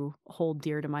do hold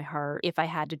dear to my heart, if I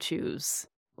had to choose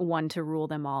one to rule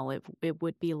them all, it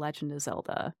would be Legend of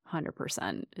Zelda,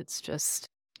 100%. It's just,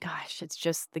 gosh, it's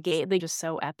just the game. They're just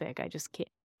so epic. I just can't.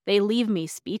 They leave me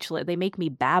speechless. They make me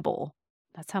babble.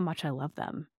 That's how much I love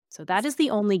them. So that is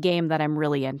the only game that I'm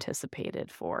really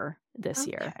anticipated for this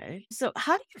year. Okay. So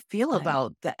how do you feel But-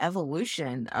 about the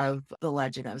evolution of The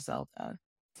Legend of Zelda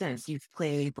since you've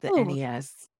played the Ooh.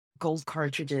 NES gold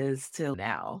cartridges till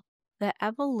now? The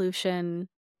evolution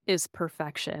is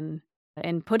perfection.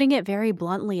 And putting it very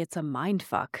bluntly, it's a mind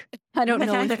fuck. I don't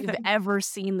know if you've ever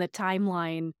seen the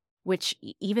timeline, which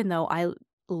even though I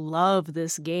love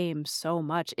this game so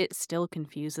much, it still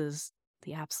confuses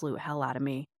the absolute hell out of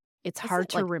me. It's Isn't hard it,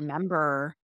 to like,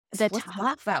 remember the Splits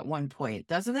off at one point,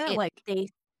 doesn't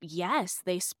it?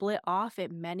 they split off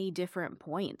at many different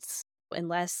points.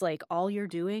 Unless like all you're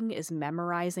doing is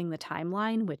memorizing the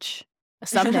timeline, which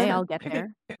someday I'll get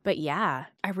there. But yeah,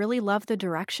 I really love the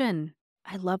direction.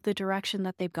 I love the direction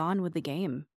that they've gone with the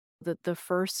game. The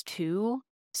first two,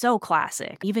 so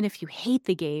classic. Even if you hate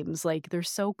the games, like they're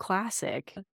so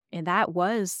classic. And I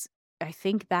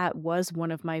think that was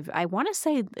one of I want to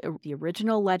say the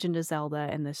original Legend of Zelda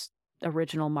and this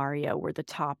original Mario were the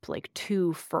top like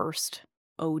two first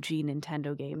OG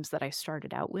Nintendo games that I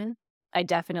started out with. I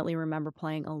definitely remember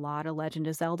playing a lot of Legend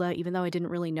of Zelda, even though I didn't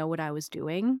really know what I was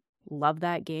doing. Love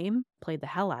that game, played the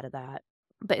hell out of that.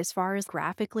 But as far as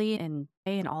graphically and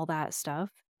all that stuff,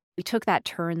 we took that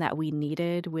turn that we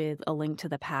needed with A Link to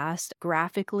the Past.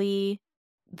 Graphically,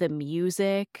 the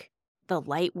music, the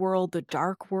light world, the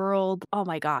dark world. Oh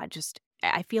my God,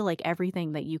 I feel like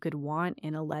everything that you could want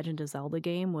in a Legend of Zelda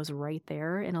game was right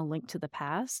there in A Link to the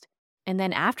Past. And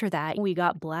then after that, we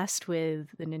got blessed with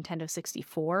the Nintendo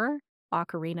 64,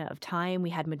 Ocarina of Time. We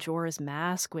had Majora's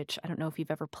Mask, which I don't know if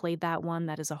you've ever played that one.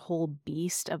 That is a whole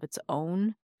beast of its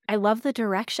own. I love the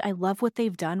direction. I love what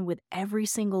they've done with every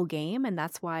single game. And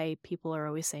that's why people are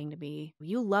always saying to me,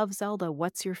 you love Zelda.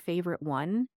 What's your favorite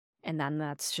one? And then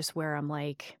that's just where I'm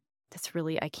like,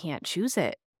 I can't choose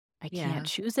it. I can't Yeah.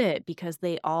 choose it because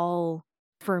they all,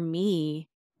 for me,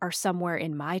 are somewhere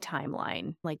in my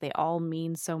timeline. Like they all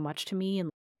mean so much to me and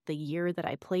the year that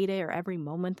I played it or every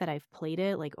moment that I've played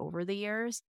it, like over the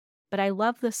years. But I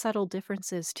love the subtle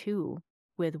differences too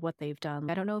with what they've done.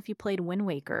 I don't know if you played Wind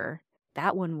Waker.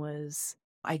 That one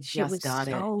I it just was got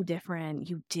it. so different.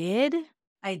 You did?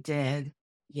 I did.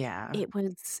 Yeah.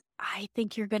 I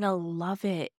think you're gonna love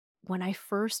it. When I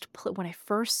when I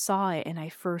first saw it and I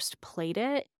first played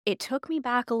it, it took me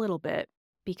back a little bit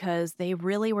because they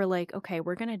really were like, okay,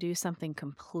 we're gonna do something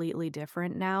completely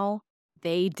different now.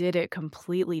 They did it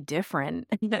completely different.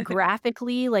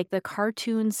 Graphically, like the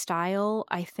cartoon style,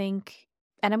 I think,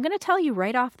 and I'm gonna tell you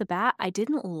right off the bat, I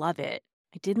didn't love it.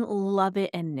 I didn't love it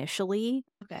initially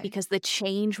Okay. because the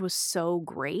change was so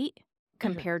great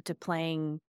Mhm. compared to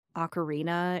playing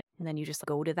Ocarina, and then you just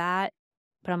go to that.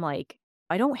 But I'm like,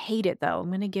 I don't hate it though. I'm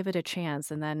going to give it a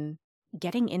chance. And then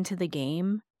getting into the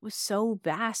game was so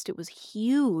vast. It was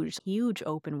huge, huge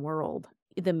open world.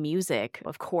 The music,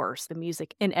 of course, the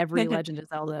music in every Legend of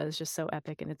Zelda is just so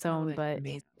epic in its Oh, own, it's but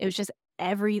amazing. it was just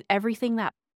everything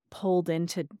that pulled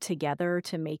into together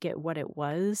to make it what it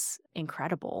was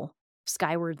incredible.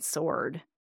 Skyward Sword.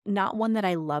 Not one that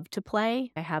I love to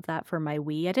play. I have that for my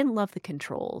Wii. I didn't love the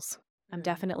controls. I'm Mhm.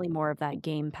 definitely more of that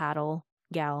game paddle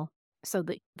gal. So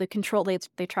the control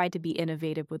they tried to be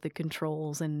innovative with the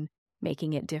controls and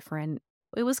making it different.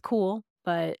 It was cool,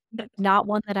 but not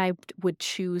one that I would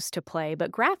choose to play.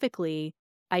 But graphically,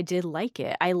 I did like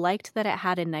it. I liked that it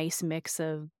had a nice mix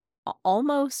of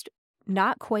almost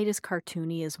not quite as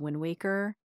cartoony as Wind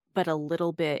Waker, but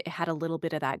it had a little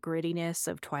bit of that grittiness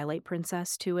of Twilight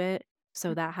Princess to it.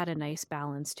 So that had a nice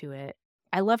balance to it.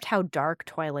 I loved how dark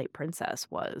Twilight Princess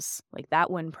was. Like that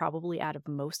one, probably out of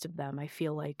most of them, I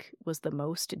feel like was the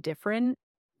most different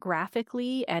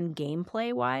graphically and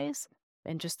gameplay wise,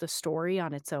 and just the story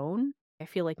on its own. I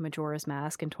feel like Majora's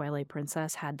Mask and Twilight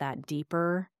Princess had that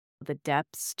deeper, the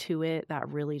depths to it that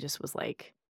really just was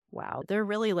like, wow, they're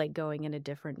really like going in a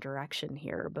different direction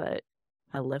here, but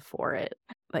I live for it.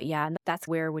 But yeah, and that's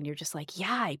where when you're just like,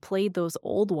 yeah, I played those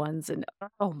old ones and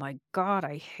oh my God,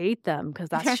 I hate them because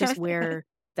that's where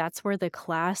the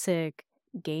classic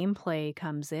gameplay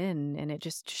comes in and it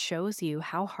just shows you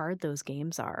how hard those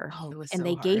games are. Oh, it was And so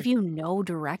they gave hard. you no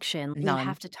direction. You None.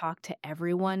 have to talk to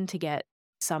everyone to get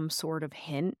some sort of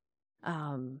hint.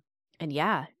 And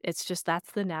yeah, it's just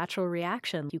that's the natural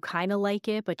reaction. You kind of like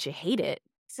it, but you hate it.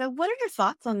 So, what are your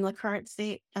thoughts on the current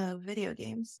state of video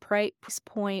games? Price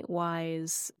point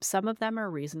wise, some of them are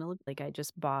reasonable. Like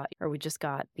we just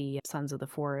got the Sons of the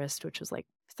Forest, which was like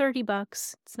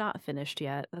 $30. It's not finished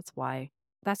yet. That's why.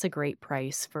 That's a great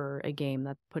price for a game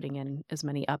that's putting in as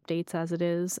many updates as it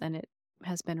is, and it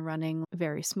has been running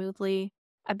very smoothly.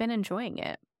 I've been enjoying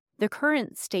it. The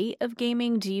current state of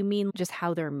gaming, do you mean just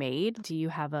how they're made? Do you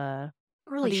have a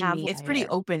what Really do you have mean it's by pretty it?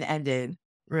 open ended,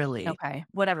 really. Okay.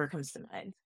 Whatever comes to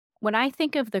mind. When I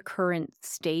think of the current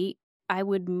state, I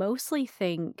would mostly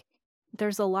think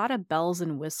there's a lot of bells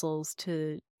and whistles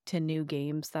to new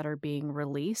games that are being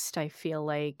released. I feel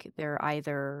like they're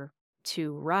either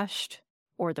too rushed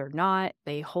or they're not.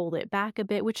 They hold it back a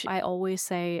bit, which I always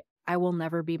say I will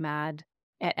never be mad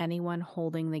at anyone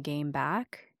holding the game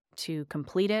back to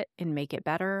complete it and make it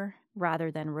better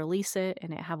rather than release it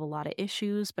and it have a lot of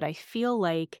issues. But I feel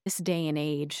like this day and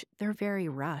age, they're very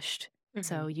rushed.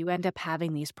 So Mhm. you end up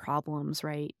having these problems,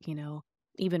 right?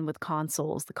 Even with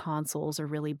consoles, the consoles are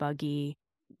really buggy.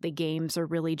 The games are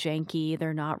really janky.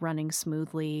 They're not running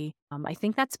smoothly. I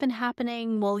think that's been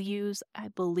happening. We'll use, I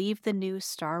believe, the new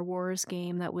Star Wars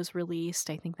game that was released.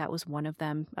 I think that was one of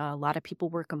them. A lot of people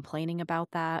were complaining about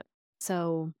that.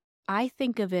 So I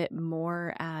think of it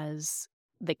more as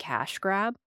the cash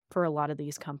grab for a lot of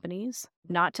these companies.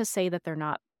 Not to say that they're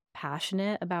not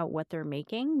passionate about what they're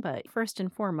making, but first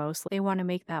and foremost, they want to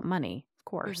make that money, of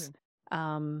course.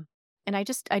 And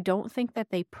I don't think that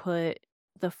they put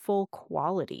the full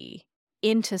quality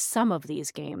into some of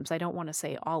these games. I don't want to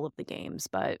say all of the games,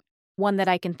 but one that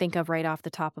I can think of right off the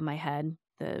top of my head,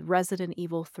 the Resident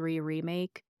Evil 3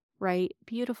 remake right?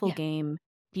 Beautiful Yeah. game,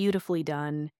 beautifully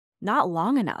done, not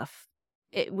long enough.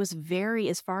 It was very,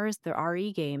 as far as the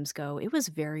RE games go, it was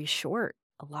very short.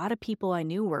 A lot of people I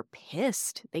knew were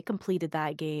pissed. They completed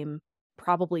that game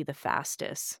probably the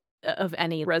fastest of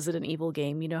any Resident Evil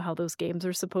game. You know how those games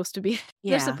are supposed to be?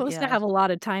 They're Yeah. supposed to Yeah. have a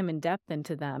lot of time and depth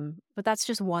into them. But that's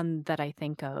just one that I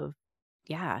think of.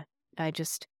 Yeah, I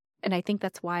just, and I think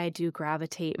that's why I do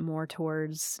gravitate more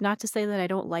towards, not to say that I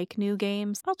don't like new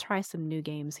games. I'll try some new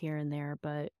games here and there,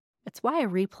 but it's why I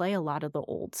replay a lot of the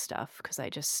old stuff because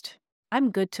I'm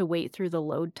good to wait through the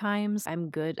load times. I'm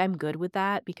good with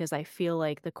that because I feel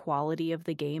like the quality of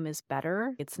the game is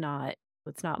better. It's not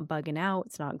bugging out,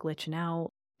 it's not glitching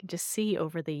out. You can just see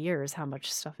over the years how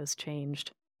much stuff has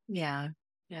changed. Yeah.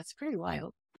 Yeah. It's pretty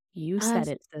wild. You Uh, said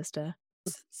it, sister.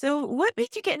 so, what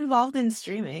made you get involved in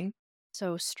streaming?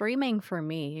 So streaming for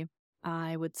me,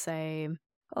 I would say,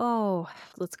 oh,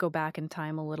 let's go back in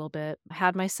time a little bit. I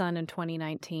had my son in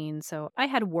 2019, so I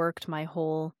had worked my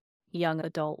whole young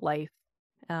adult life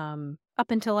up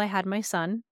until I had my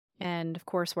son. And of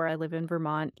course, where I live in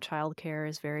Vermont, childcare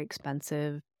is very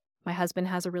expensive. My husband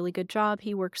has a really good job.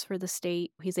 He works for the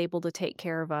state. He's able to take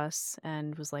care of us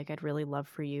and was like, I'd really love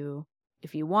for you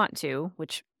if you want to,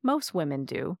 which most women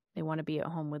do. They want to be at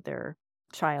home with their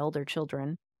child or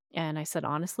children. And I said,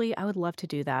 honestly, I would love to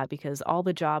do that because all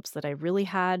the jobs that I really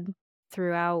had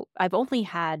throughout, I've only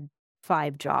had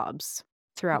 5 jobs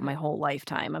throughout my Mhm. whole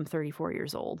lifetime. I'm 34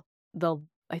 years old.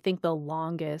 I think the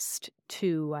longest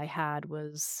 2 I had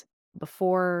was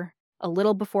a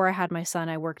little before I had my son,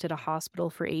 I worked at a hospital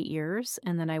for 8 years.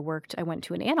 And then I went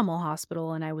to an animal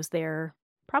hospital and I was there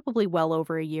probably well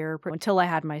over a year until I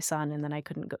had my son. And then I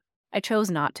couldn't go. I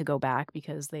chose not to go back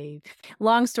because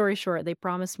long story short, they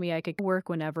promised me I could work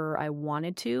whenever I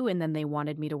wanted to. And then they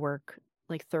wanted me to work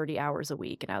like 30 hours a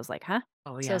week. And I was like, huh?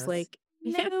 Oh, So I yeah. was like,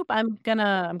 nope, I'm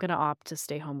gonna opt to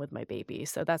stay home with my baby.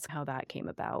 So that's how that came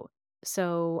about.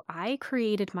 So I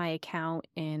created my account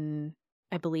in,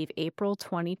 I believe, April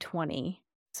 2020.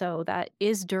 So that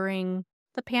is during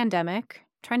the pandemic.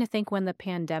 Trying to think when the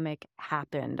pandemic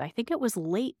happened. I think it was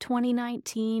late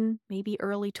 2019, maybe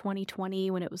early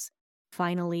 2020 when it was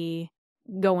finally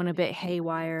going a bit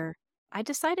haywire. I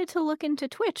decided to look into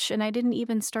Twitch and I didn't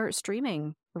even start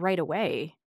streaming right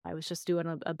away. I was just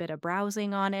doing a bit of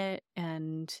browsing on it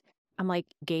and I'm like,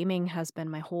 gaming has been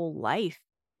my whole life.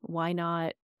 Why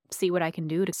not see what I can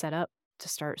do to set up to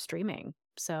start streaming?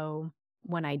 So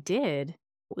when I did,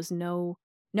 it was no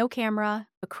camera,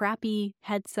 a crappy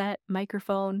headset,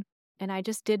 microphone, and I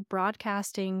just did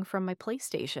broadcasting from my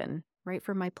PlayStation. Right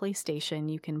from my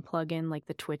PlayStation, you can plug in like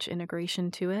the Twitch integration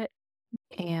to it.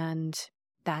 And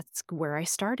that's where I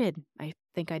started. I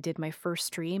think I did my first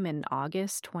stream in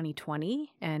August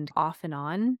 2020 and off and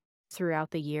on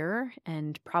throughout the year,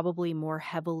 and probably more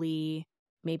heavily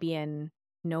maybe in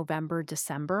November,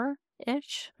 December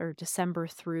ish, or December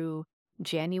through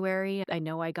January. I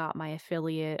know I got my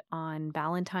affiliate on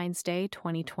Valentine's Day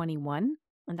 2021.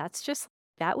 And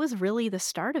that was really the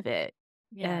start of it.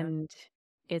 Yeah. And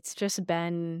it's just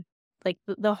been like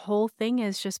the whole thing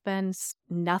has just been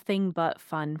nothing but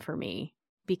fun for me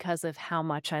because of how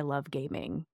much I love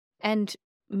gaming and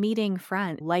meeting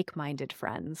like-minded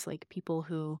friends, like people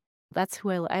who that's who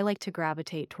I like to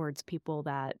gravitate towards people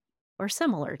that are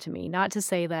similar to me. Not to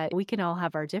say that we can all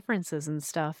have our differences and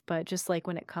stuff, but just like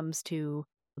when it comes to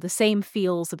the same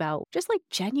feels about just like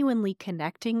genuinely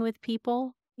connecting with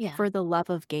people Yeah. for the love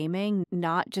of gaming,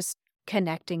 not just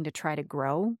connecting to try to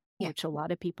grow, Yeah. which a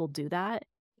lot of people do that.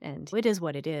 And it is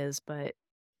what it is, but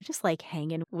I just like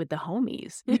hanging with the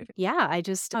homies. Yeah,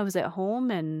 I was at home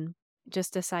and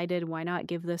just decided why not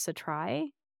give this a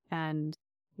try? And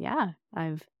yeah,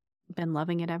 I've been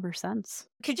loving it ever since.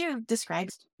 Could you describe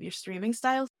your streaming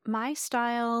style? My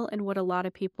style and what a lot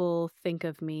of people think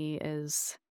of me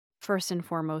is first and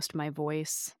foremost my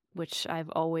voice, which I've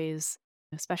always,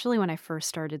 especially when I first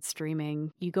started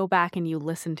streaming, you go back and you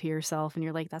listen to yourself and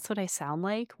you're like, that's what I sound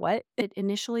like? What?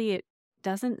 It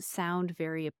doesn't sound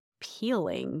very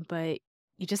appealing, but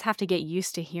you just have to get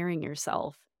used to hearing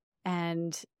yourself.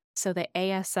 And so the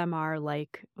ASMR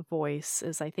like voice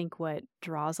is, I think, what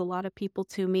draws a lot of people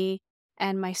to me.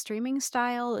 And my streaming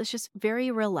style is just very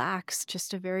relaxed,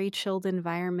 just a very chilled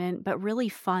environment, but really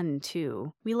fun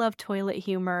too. We love toilet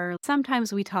humor.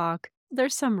 Sometimes we talk.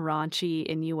 There's some raunchy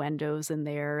innuendos in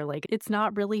there. Like, it's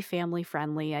not really family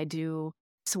friendly. I do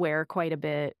swear quite a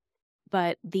bit,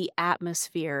 but the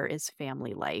atmosphere is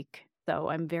family like. So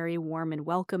I'm very warm and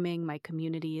welcoming. My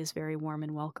community is very warm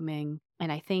and welcoming.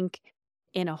 And I think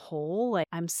in a whole, like,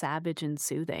 I'm savage and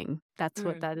soothing. That's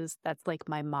what that is. That's like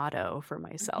my motto for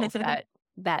myself.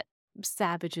 That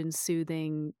savage and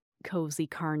soothing cozy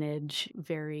carnage,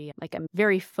 very like I'm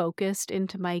very focused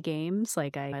into my games.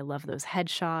 Like I love those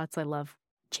headshots. I love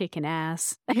kicking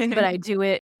ass, but I do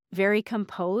it very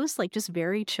composed, like just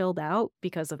very chilled out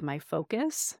because of my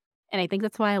focus. And I think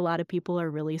that's why a lot of people are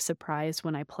really surprised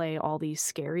when I play all these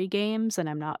scary games and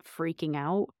I'm not freaking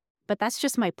out. But that's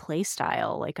just my play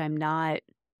style. Like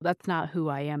that's not who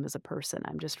I am as a person.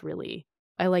 I'm just really,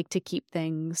 I like to keep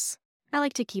things, I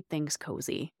like to keep things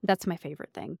cozy. That's my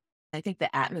favorite thing. I think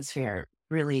the atmosphere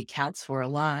really counts for a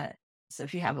lot. So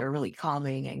if you have a really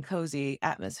calming and cozy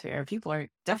atmosphere, people are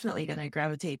definitely going to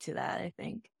gravitate to that, I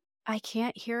think. I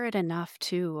can't hear it enough,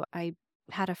 too. I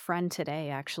had a friend today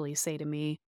actually say to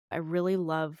me, I really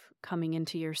love coming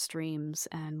into your streams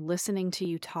and listening to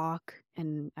you talk.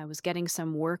 And I was getting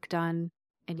some work done.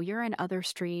 And you're in other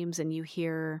streams and you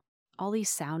hear all these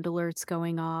sound alerts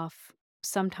going off.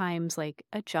 Sometimes like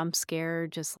a jump scare,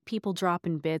 just people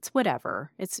dropping bits, whatever.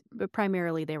 But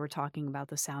primarily they were talking about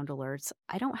the sound alerts.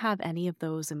 I don't have any of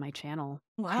those in my channel.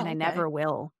 And Wow. I Okay. never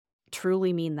will.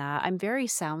 Truly mean that. I'm very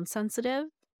sound sensitive.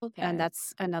 And Okay.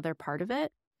 that's another part of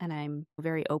it. And I'm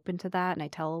very open to that. And I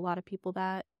tell a lot of people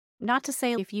that. Not to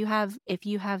say if you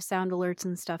have sound alerts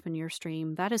and stuff in your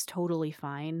stream, that is totally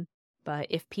fine. But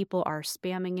if people are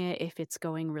spamming it, if it's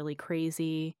going really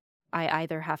crazy, I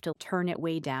either have to turn it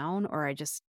way down or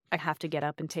I have to get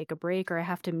up and take a break, or I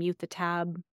have to mute the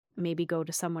tab, maybe go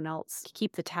to someone else,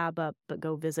 keep the tab up, but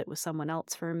go visit with someone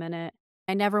else for a minute.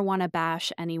 I never want to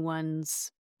bash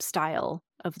anyone's style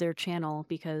of their channel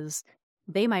because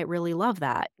they might really love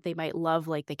that. They might love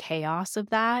like the chaos of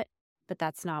that, but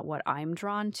that's not what I'm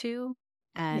drawn to.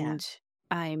 Yeah.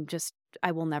 And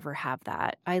I will never have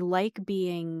that. I like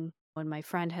being, when my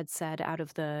friend had said, out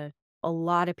of a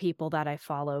lot of people that I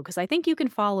follow, because I think you can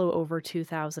follow over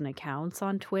 2,000 accounts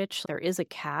on Twitch. There is a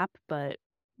cap, but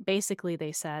basically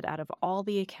they said, out of all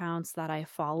the accounts that I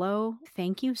follow,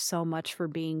 thank you so much for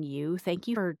being you. Thank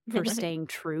you for staying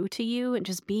true to you and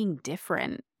just being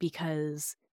different,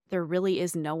 because there really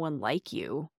is no one like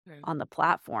you on the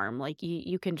platform. Like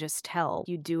you can just tell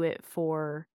you do it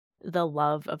for the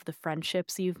love of the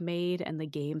friendships you've made and the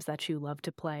games that you love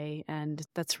to play. And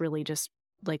that's really just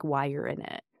like why you're in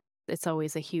it. It's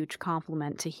always a huge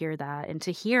compliment to hear that and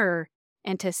to hear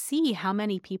and to see how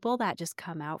many people that just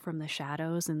come out from the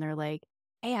shadows and they're like,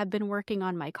 hey, I've been working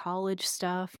on my college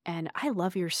stuff and I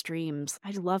love your streams.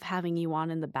 I love having you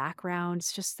on in the background.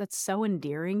 It's just, that's so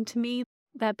endearing to me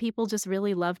that people just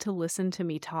really love to listen to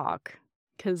me talk.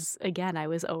 Because again, I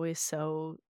was always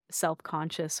so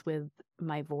self-conscious with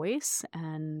my voice,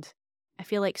 and I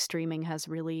feel like streaming has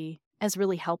really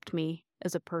helped me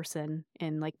as a person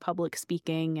in like public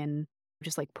speaking and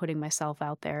just like putting myself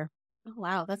out there. Oh,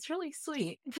 wow. That's really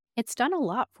sweet. It's done a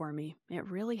lot for me. It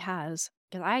really has.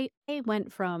 Because I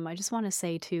just want to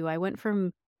say too, I went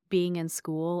from being in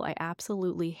school, I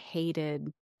absolutely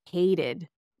hated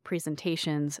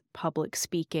presentations, public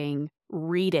speaking,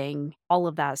 reading, all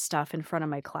of that stuff in front of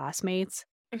my classmates.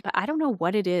 But I don't know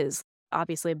what it is.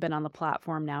 Obviously, I've been on the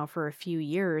platform now for a few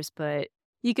years, but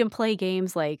you can play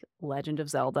games like Legend of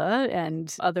Zelda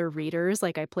and other readers.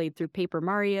 Like I played through Paper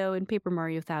Mario and Paper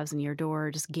Mario Thousand Year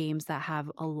Door, just games that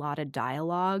have a lot of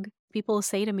dialogue. People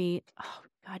say to me, oh,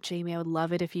 God, Jamie, I would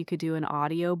love it if you could do an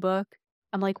audiobook.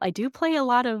 I'm like, I do play a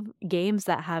lot of games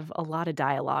that have a lot of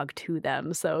dialogue to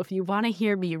them. So if you want to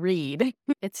hear me read,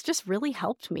 it's just really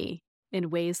helped me in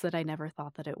ways that I never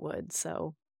thought that it would.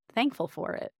 So thankful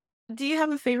for it. Do you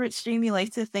have a favorite stream you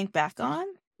like to think back on?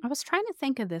 I was trying to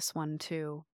think of this one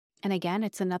too. And again,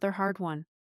 it's another hard one.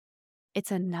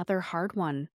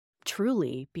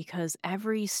 Truly, because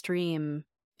every stream,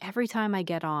 every time I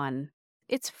get on,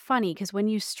 it's funny because when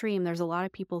you stream, there's a lot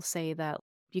of people say that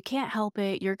you can't help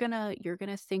it. You're gonna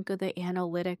think of the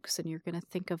analytics and you're gonna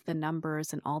think of the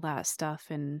numbers and all that stuff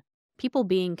and people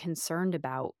being concerned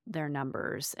about their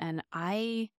numbers. And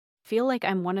I feel like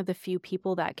I'm one of the few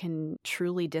people that can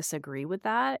truly disagree with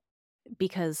that,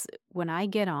 because when I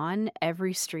get on,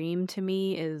 every stream to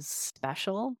me is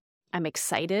special. I'm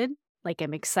excited. Like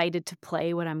I'm excited to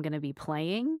play what I'm going to be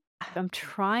playing. I'm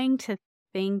trying to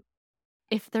think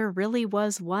if there really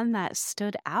was one that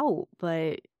stood out,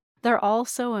 but they're all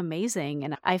so amazing.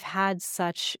 And I've had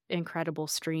such incredible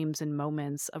streams and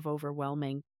moments of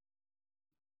overwhelming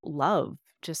love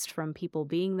just from people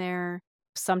being there.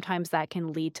 Sometimes that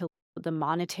can lead to the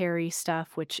monetary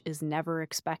stuff, which is never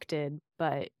expected.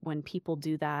 But when people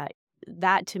do that,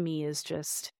 that to me is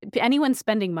just anyone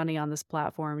spending money on this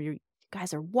platform, you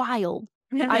guys are wild.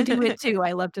 I do it too.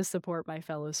 I love to support my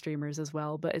fellow streamers as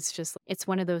well. But it's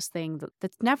one of those things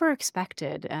that's never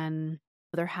expected. And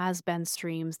there has been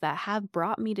streams that have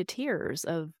brought me to tears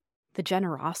of the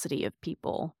generosity of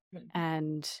people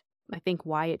And I think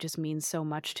why it just means so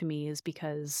much to me is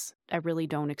because I really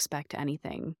don't expect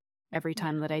anything every Yeah.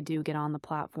 time that I do get on the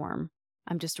platform.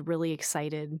 I'm just really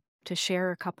excited to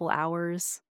share a couple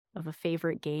hours of a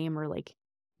favorite game or like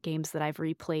games that I've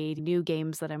replayed, new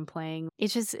games that I'm playing.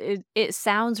 It's just it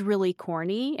sounds really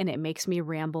corny and it makes me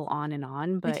ramble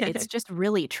on, but it's just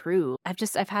really true.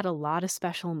 I've had a lot of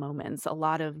special moments, a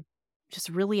lot of just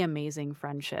really amazing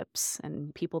friendships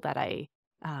and people that I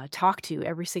talk to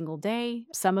every single day.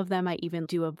 Some of them I even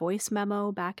do a voice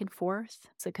memo back and forth.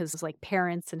 So because it's like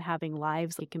parents and having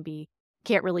lives, it can be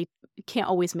can't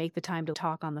always make the time to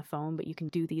talk on the phone, but you can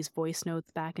do these voice notes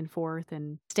back and forth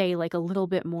and stay like a little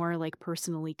bit more like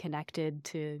personally connected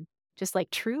to just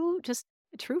like true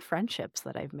friendships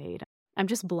that I've made. I'm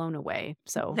just blown away.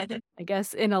 So I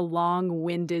guess in a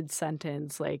long-winded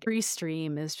sentence, like every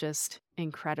stream is just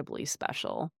incredibly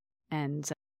special. And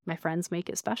my friends make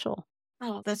it special.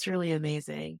 Oh, that's really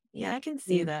amazing. Yeah, I can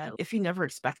see Mm. that. If you never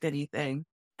expect anything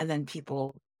and then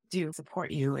people do support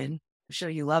you and show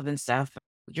you love and stuff,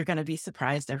 you're going to be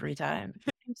surprised every time.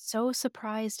 I'm so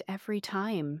surprised every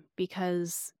time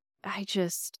because I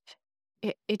just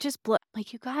it just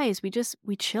like you guys, we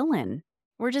chillin'.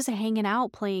 We're just hanging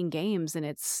out playing games and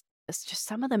it's just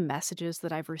some of the messages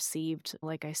that I've received,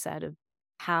 like I said, of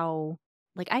how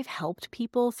like I've helped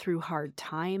people through hard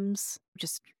times,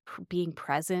 just being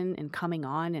present and coming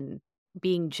on and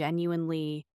being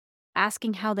genuinely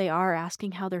asking how they are,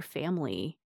 asking how their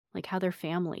family, like how their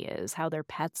family is, how their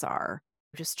pets are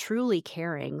just truly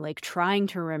caring, like trying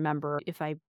to remember if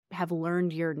I have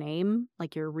learned your name,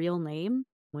 like your real name.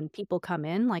 When people come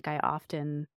in, like I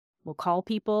often will call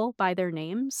people by their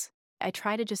names. I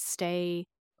try to just stay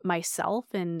myself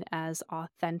and as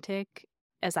authentic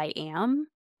as I am.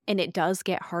 And it does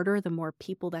get harder the more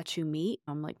people that you meet.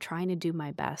 I'm like trying to do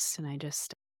my best and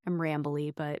I'm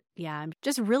rambly, but yeah, I'm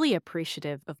just really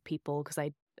appreciative of people because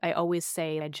I always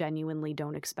say I genuinely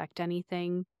don't expect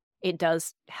anything. It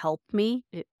does help me.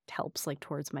 It helps like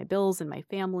towards my bills and my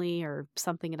family or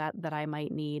something that I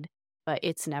might need, but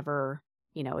it's never,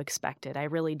 expected. I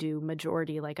really do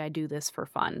majority like I do this for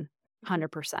fun,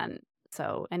 100%.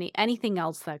 So anything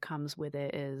else that comes with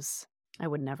it is I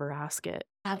would never ask it.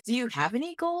 Do you have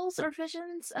any goals or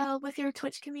visions with your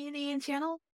Twitch community and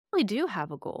channel? I really do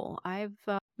have a goal. I've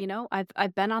been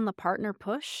on the partner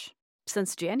push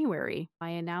since January. I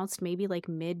announced maybe like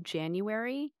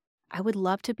mid-January. I would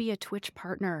love to be a Twitch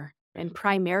partner. And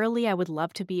primarily I would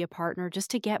love to be a partner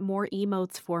just to get more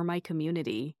emotes for my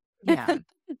community. Yeah,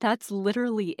 That's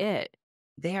literally it.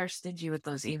 they are stingy with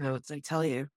those emotes, I tell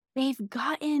you.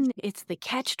 It's the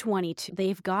catch-22.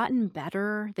 They've gotten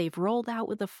better. They've rolled out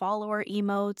with the follower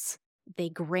emotes. They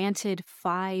granted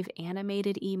 5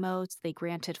 animated emotes. They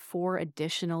granted 4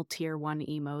 additional tier 1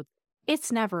 emotes.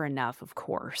 It's never enough, of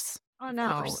course. Oh, Of no,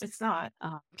 course. it's not.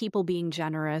 People being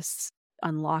generous,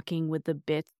 unlocking with the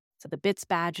bits. So the bits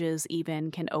badges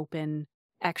even can open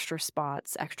extra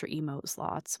spots, extra emote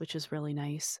slots, which is really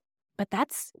nice. But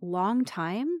that's long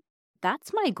time.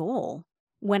 That's my goal.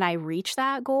 When I reach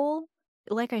that goal,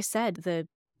 like I said, the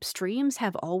streams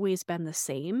have always been the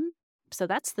same. So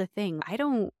that's the thing. I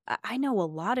know a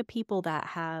lot of people that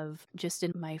have just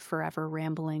in my forever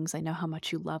ramblings. I know how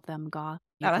much you love them, Goth.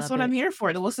 You Yeah, that's love what it. I'm here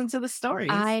for, to listen to the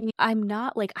stories. I'm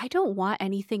not like I don't want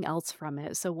anything else from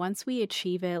it. So once we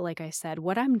achieve it, like I said,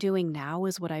 what I'm doing now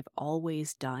is what I've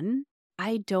always done.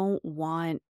 I don't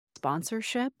want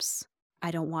sponsorships.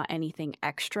 I don't want anything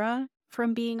extra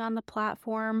from being on the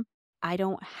platform. I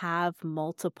don't have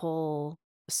multiple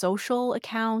social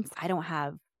accounts. I don't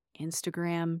have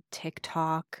Instagram,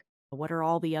 TikTok. What are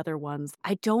all the other ones?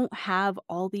 I don't have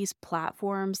all these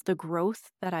platforms. The growth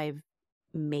that I've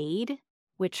made,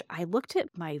 which I looked at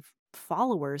my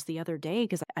followers the other day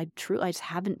because I just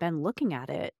haven't been looking at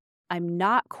it. I'm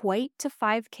not quite to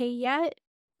 5K yet,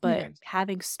 but Okay.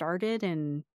 having started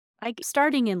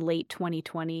starting in late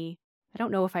 2020, I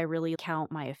don't know if I really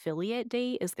count my affiliate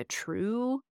date as the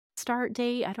true start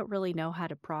date. I don't really know how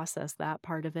to process that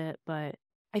part of it, but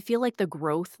I feel like the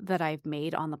growth that I've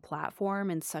made on the platform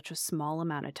in such a small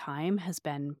amount of time has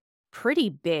been pretty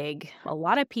big. A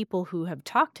lot of people who have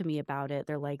talked to me about it,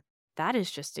 they're like, that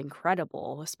is just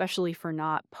incredible, especially for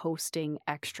not posting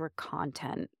extra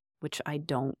content, which I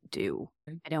don't do.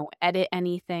 I don't edit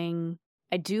anything.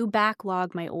 I do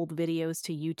backlog my old videos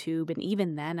to YouTube, and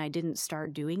even then, I didn't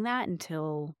start doing that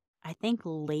until I think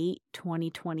late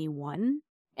 2021.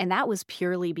 And that was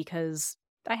purely because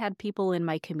I had people in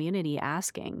my community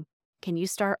asking, can you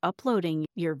start uploading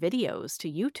your videos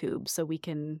to YouTube so we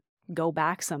can go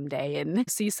back someday and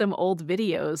see some old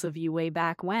videos of you way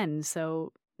back when?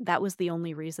 So that was the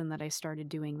only reason that I started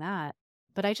doing that.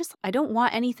 but I don't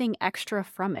want anything extra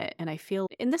from it. And I feel,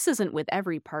 and this isn't with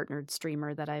every partnered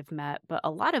streamer that I've met, but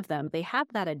a lot of them, they have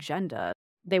that agenda.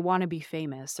 They want to be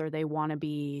famous, or they want to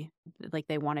be like,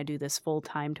 they want to do this full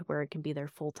time to where it can be their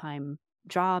full time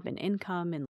job and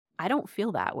income. And I don't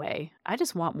feel that way. I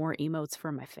just want more emotes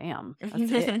for my fam.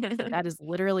 That's it. That is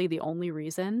literally the only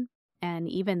reason. And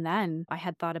even then, I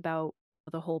had thought about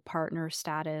the whole partner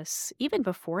status even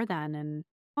before then. And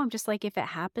I'm just like, if it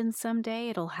happens someday,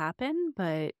 it'll happen.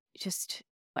 But just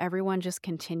everyone just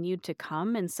continued to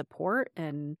come and support.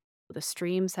 And the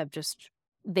streams have just,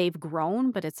 they've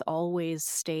grown, but it's always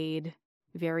stayed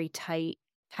very tight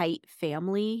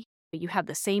family. You have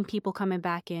the same people coming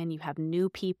back in, you have new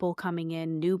people coming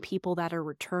in, new people that are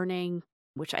returning,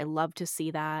 which I love to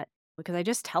see that, because I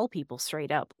just tell people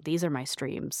straight up, these are my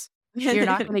streams. You're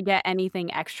not going to get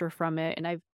anything extra from it. And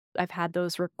I've had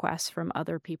those requests from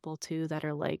other people too that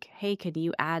are like, "Hey, can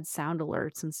you add sound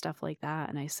alerts and stuff like that?"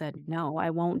 And I said, "No,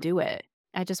 I won't do it.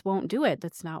 I just won't do it.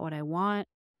 That's not what I want.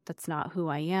 That's not who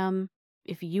I am.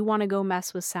 If you want to go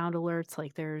mess with sound alerts,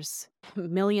 like there's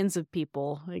millions of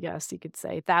people, I guess you could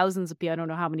say, thousands of people. I don't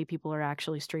know how many people are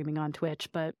actually streaming on Twitch,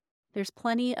 but there's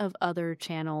plenty of other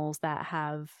channels that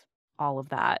have all of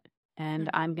that. And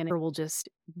will just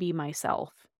be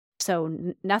myself.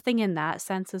 So nothing in that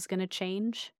sense is going to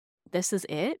change. This is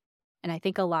it. And I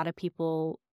think a lot of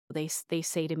people, they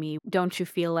say to me, "Don't you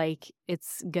feel like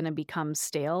it's going to become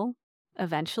stale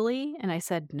eventually?" And I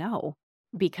said, "No,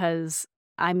 because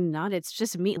I'm not. It's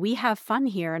just me. We have fun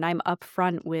here, and I'm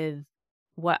upfront with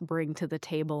what I bring to the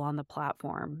table on the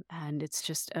platform. And it's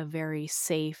just a very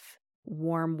safe,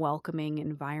 warm, welcoming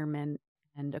environment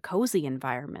and a cozy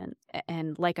environment."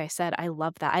 And like I said, I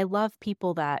love that. I love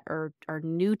people that are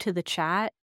new to the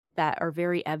chat, that are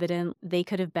very evident. They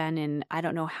could have been in I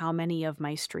don't know how many of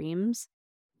my streams,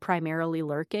 primarily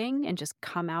lurking, and just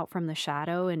come out from the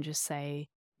shadow and just say,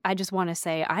 I just want to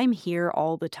say, I'm here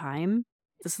all the time.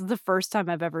 This is the first time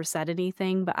I've ever said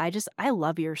anything, but I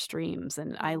love your streams,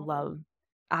 and I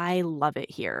love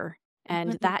it here.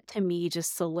 And that to me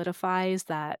just solidifies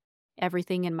that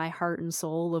everything in my heart and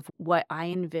soul of what I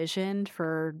envisioned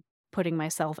for putting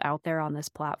myself out there on this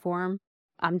platform,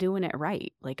 I'm doing it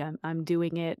right. Like I'm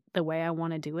doing it the way I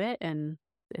want to do it, and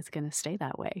it's going to stay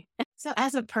that way. So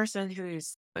as a person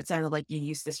it sounded like you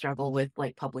used to struggle with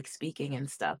like public speaking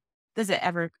and stuff. Does it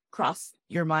ever cross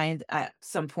your mind at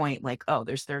some point, like, oh,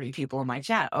 there's 30 people in my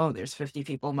chat. Oh, there's 50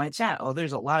 people in my chat. Oh,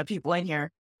 there's a lot of people in here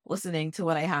listening to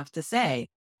what I have to say.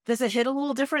 Does it hit a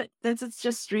little different since it's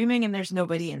just streaming and there's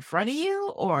nobody in front of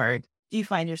you? Or do you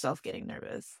find yourself getting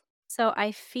nervous? So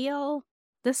I feel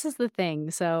this is the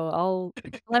thing. So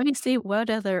let me see what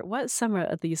some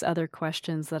of these other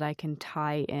questions that I can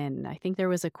tie in. I think there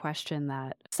was a question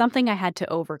that something I had to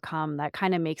overcome that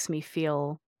kind of makes me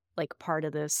feel like part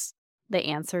of the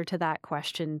answer to that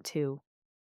question too.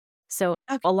 So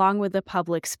Okay. along with the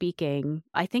public speaking,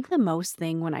 I think the most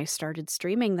thing when I started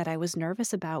streaming that I was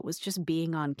nervous about was just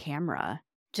being on camera.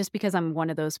 Just because I'm one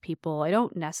of those people, I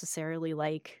don't necessarily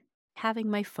like having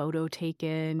my photo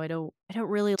taken. I don't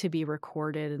really to be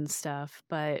recorded and stuff,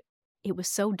 but it was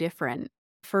so different.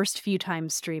 First few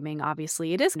times streaming,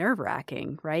 obviously, it is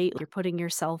nerve-wracking, right? You're putting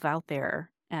yourself out there,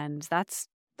 and that's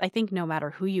I think no matter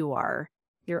who you are,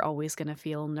 you're always going to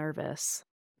feel nervous.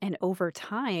 And over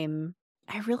time,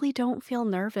 I really don't feel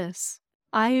nervous.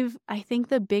 I think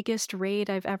the biggest raid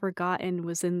I've ever gotten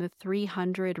was in the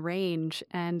 300 range,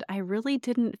 and I really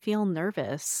didn't feel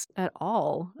nervous at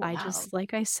all. I Wow. just,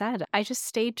 like I said, I just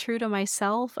stayed true to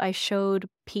myself. I showed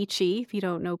Peachy. If you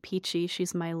don't know Peachy,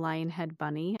 she's my lionhead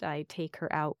bunny. I take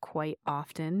her out quite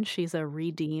often. She's a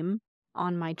redeem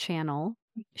on my channel.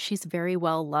 She's very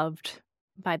well loved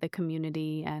by the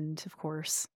community, and of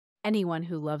course, anyone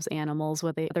who loves animals,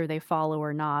 whether they follow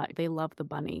or not, they love the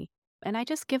bunny. And I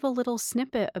just give a little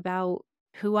snippet about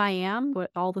who I am, what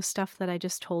all the stuff that I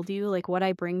just told you, like what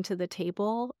I bring to the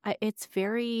table.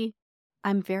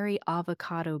 I'm very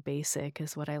avocado basic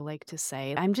is what I like to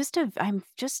say. I'm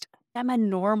a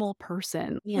normal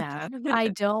person. Yeah.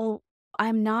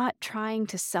 I'm not trying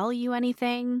to sell you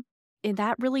anything. And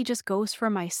that really just goes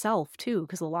for myself too,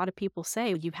 because a lot of people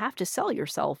say you have to sell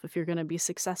yourself if you're going to be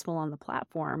successful on the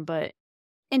platform.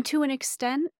 And to an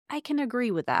extent, I can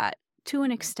agree with that. To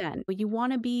an extent, but you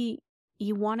want to be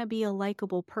a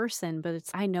likable person, but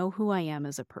I know who I am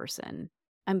as a person.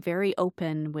 I'm very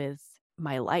open with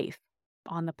my life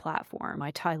on the platform.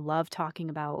 I love talking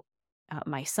about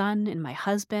my son and my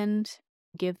husband.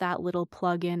 Give that little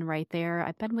plug in right there.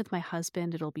 I've been with my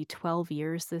husband. It'll be 12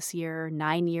 years this year,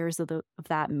 9 years of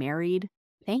that married.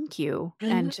 Thank you.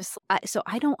 And so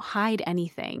I don't hide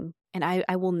anything. And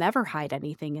I will never hide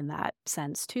anything in that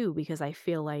sense too, because I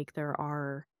feel like there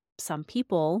are some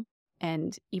people,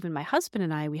 and even my husband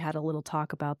and I, we had a little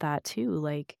talk about that too.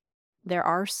 Like, there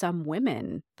are some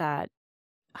women that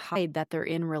hide that they're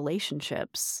in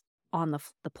relationships on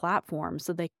the platform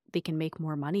so they can make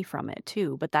more money from it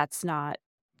too. But that's not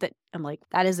that I'm like,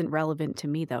 that isn't relevant to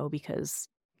me though, because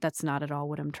that's not at all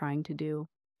what I'm trying to do.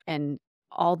 And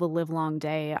all the live long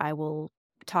day, I will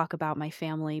talk about my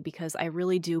family because I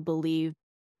really do believe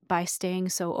by staying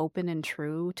so open and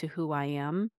true to who I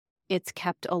am, it's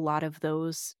kept a lot of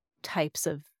those types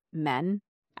of men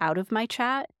out of my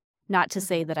chat. Not to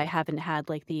say that I haven't had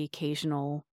like the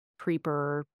occasional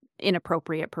creeper,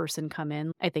 inappropriate person come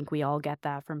in. I think we all get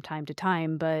that from time to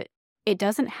time, but it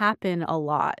doesn't happen a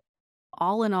lot.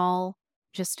 All in all,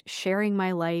 just sharing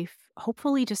my life,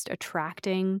 hopefully just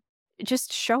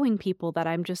showing people that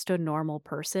I'm just a normal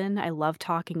person. I love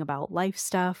talking about life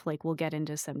stuff. Like, we'll get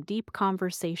into some deep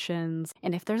conversations.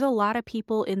 And if there's a lot of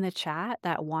people in the chat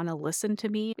that want to listen to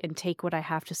me and take what I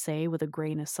have to say with a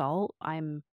grain of salt,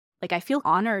 I feel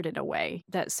honored in a way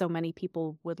that so many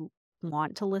people would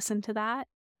want to listen to that.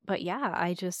 But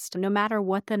yeah, no matter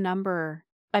what the number,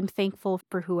 I'm thankful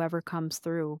for whoever comes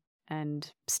through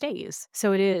and stays.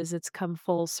 So it's come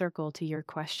full circle to your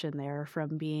question there,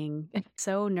 from being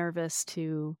so nervous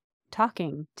to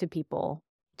talking to people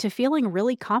to feeling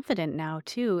really confident now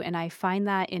too. And I find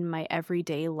that in my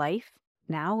everyday life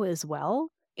now as well.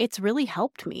 It's really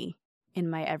helped me in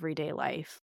my everyday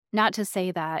life. Not to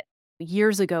say that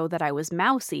years ago that I was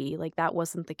mousy, like that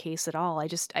wasn't the case at all.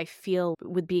 I feel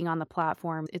with being on the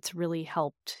platform, it's really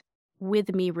helped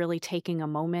with me really taking a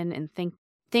moment and think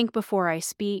before I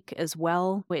speak as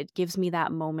well. It gives me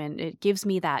that moment. It gives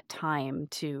me that time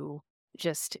to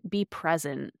just be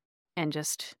present and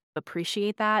just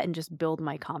appreciate that and just build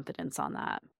my confidence on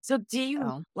that. So do you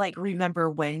So, like remember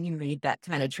when you made that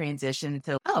kind of transition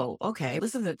to, oh, okay,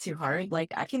 this isn't too hard.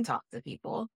 Like I can talk to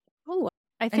people. oh,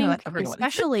 I I know that's think everyone.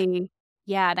 especially,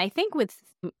 yeah, and I think with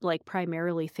like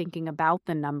primarily thinking about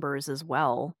the numbers as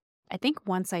well. I think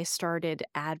once I started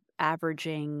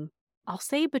averaging, I'll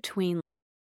say between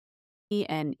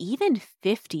and even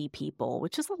 50 people,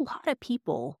 which is a lot of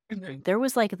people. Mhm. There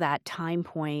was like that time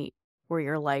point where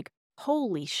you're like,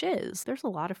 holy shiz, there's a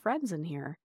lot of friends in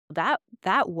here. That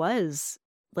was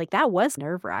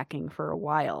nerve-wracking for a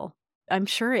while. I'm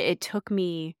sure it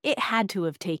had to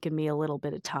have taken me a little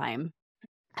bit of time.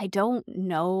 I don't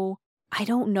know. I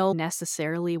don't know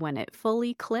necessarily when it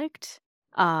fully clicked.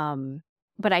 Um,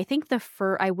 but I think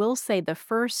I will say the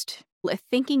first,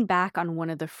 thinking back on one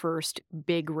of the first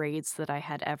big raids that I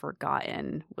had ever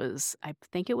gotten was, I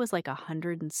think it was like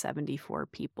 174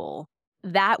 people.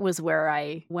 That was where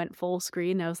I went full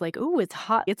screen. I was like, "Ooh, it's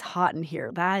hot. It's hot in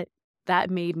here."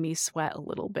 That made me sweat a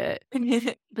little bit.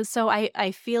 But so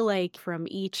I feel like from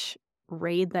each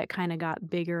raid that kind of got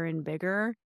bigger and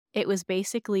bigger, it was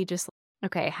basically just,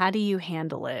 okay, how do you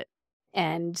handle it?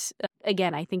 And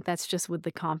again, I think that's just with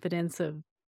the confidence of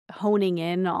honing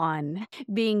in on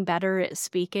being better at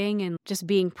speaking and just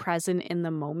being present in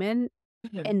the moment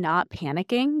Mhm. and not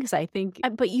panicking. Because I think,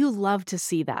 but you love to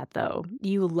see that though.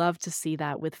 You love to see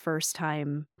that with first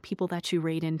time people that you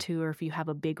raid into, or if you have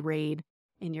a big raid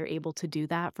and you're able to do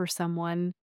that for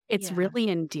someone, it's Yeah. really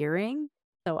endearing.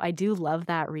 So I do love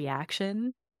that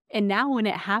reaction. And now when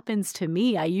it happens to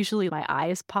me, my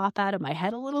eyes pop out of my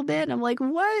head a little bit and I'm like,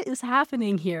 what is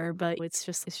happening here? But it's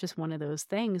just one of those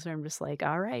things where I'm just like,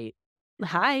 all right,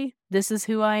 hi, this is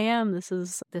who I am. This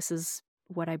is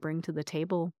what I bring to the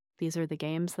table. These are the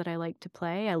games that I like to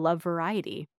play. I love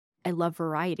variety. I love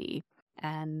variety.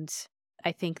 And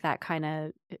I think that kind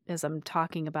of, as I'm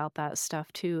talking about that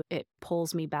stuff too, it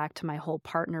pulls me back to my whole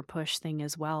partner push thing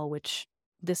as well, which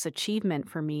this achievement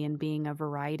for me in being a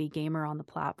variety gamer on the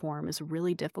platform is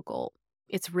really difficult.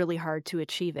 It's really hard to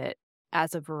achieve it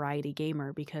as a variety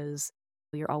gamer because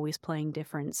you're always playing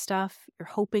different stuff. You're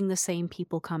hoping the same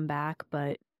people come back,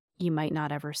 but you might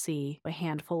not ever see a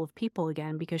handful of people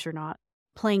again because you're not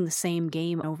playing the same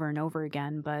game over and over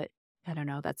again. But I don't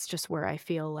know, that's just where I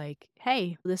feel like,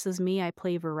 hey, this is me. I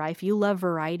play variety. If you love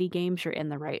variety games, you're in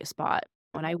the right spot.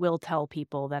 And I will tell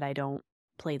people that I don't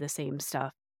play the same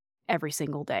stuff every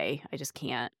single day. I just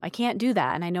can't. I can't do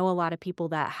that. And I know a lot of people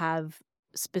that have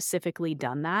specifically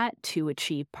done that to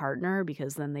achieve partner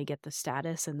because then they get the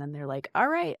status and then they're like, all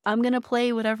right, I'm going to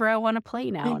play whatever I want to play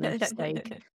now. And I'm just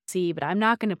like, see, but I'm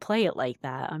not going to play it like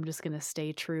that. I'm just going to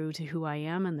stay true to who I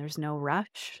am and there's no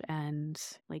rush and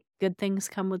like good things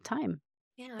come with time.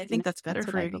 Yeah, I think that's better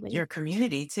That's what I for believe. your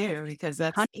community too, because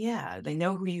that's, yeah, they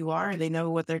know who you are, they know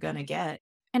what they're gonna get.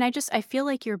 And I feel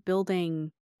like you're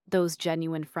building those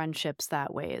genuine friendships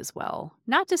that way as well.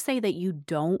 Not to say that you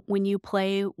don't when you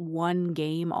play one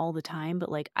game all the time,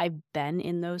 but like I've been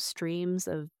in those streams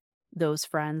of those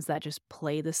friends that just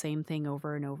play the same thing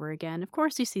over and over again. Of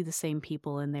course, you see the same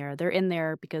people in there. They're in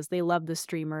there because they love the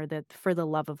streamer, that for the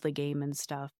love of the game and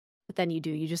stuff. But then you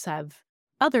just have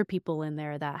other people in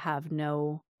there that have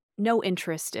no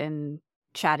interest in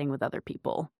chatting with other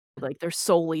people. Like they're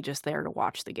solely just there to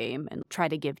watch the game and try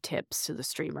to give tips to the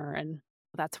streamer. And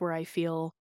that's where I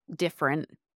feel different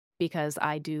because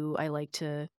I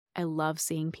love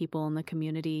seeing people in the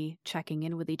community checking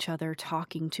in with each other,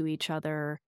 talking to each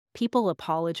other, people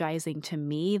apologizing to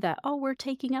me that, oh, we're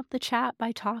taking up the chat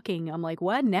by talking. I'm like,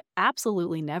 what?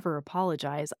 Absolutely never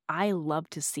apologize. I love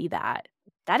to see that.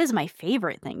 That is my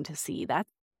favorite thing to see.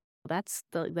 That's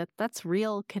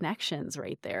real connections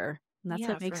right there. And that's Yeah,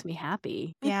 what makes me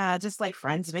happy. Yeah, just like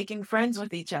friends making friends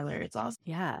with each other. It's awesome.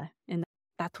 Yeah. And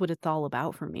that's what it's all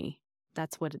about for me.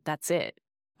 That's it.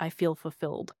 I feel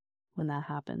fulfilled when that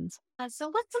happens. So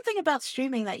what's something about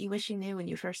streaming that you wish you knew when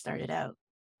you first started out?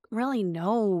 Really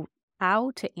know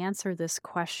how to answer this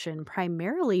question.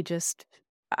 Primarily just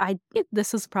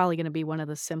this is probably going to be one of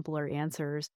the simpler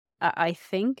answers. I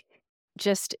think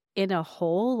just in a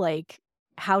whole, like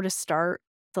how to start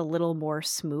a little more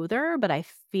smoother, but I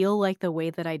feel like the way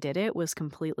that I did it was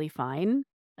completely fine.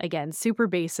 Again, super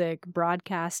basic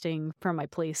broadcasting from my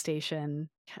PlayStation.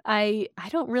 I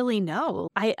don't really know.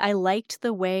 I liked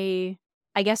the way,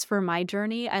 I guess for my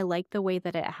journey, I liked the way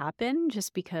that it happened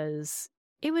just because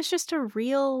it was just a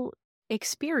real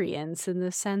experience in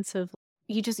the sense of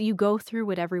you go through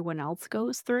what everyone else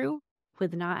goes through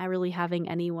with not really having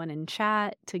anyone in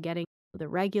chat to getting the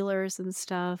regulars and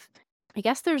stuff. I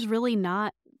guess there's really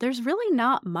not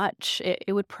much.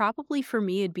 It would probably for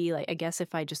me it'd be like, I guess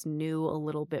if I just knew a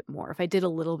little bit more, if I did a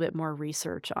little bit more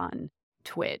research on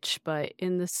Twitch, but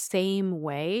in the same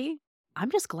way,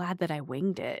 I'm just glad that I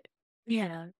winged it.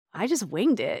 Yeah. I just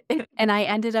winged it. And I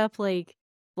ended up like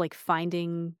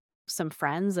finding some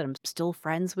friends that I'm still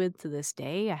friends with to this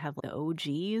day. I have the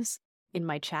OGs in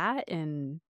my chat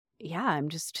and yeah, I'm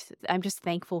just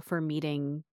thankful for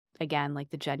meeting again like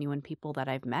the genuine people that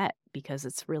I've met because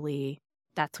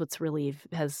that's what's really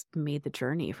has made the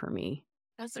journey for me.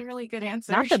 That's a really good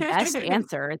answer. Not the best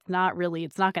answer. It's not going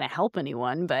to help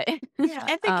anyone, but Yeah,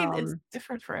 I think it's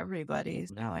different for everybody.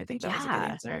 No, I think that was a good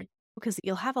yeah. answer. Because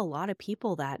you'll have a lot of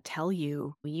people that tell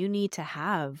you you need to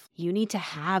have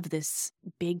this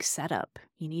big setup.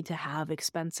 You need to have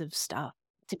expensive stuff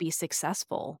to be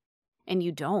successful. And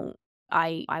you don't.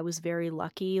 I was very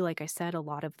lucky. Like I said, a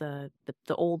lot of the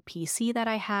old PC that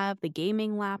I have, the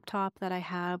gaming laptop that I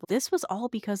have, this was all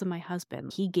because of my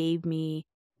husband. He gave me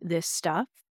this stuff.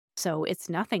 So it's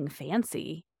nothing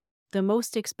fancy. The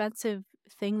most expensive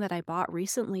thing that I bought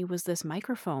recently was this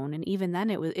microphone, and even then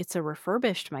it's a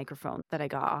refurbished microphone that I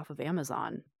got off of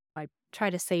Amazon. I try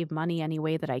to save money any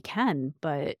way that I can,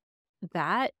 but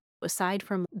that aside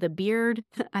from the beard,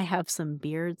 I have some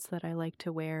beards that I like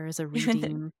to wear as a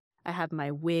redeem. I have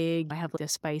my wig, I have the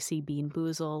spicy bean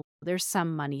boozle. There's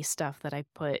some money stuff that I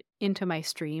put into my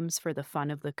streams for the fun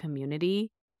of the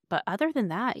community. But other than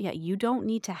that, yeah, you don't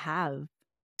need to have.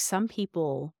 Some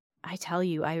people, I tell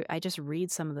you, I just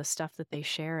read some of the stuff that they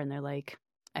share and they're like,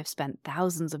 I've spent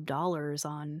thousands of dollars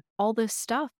on all this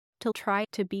stuff to try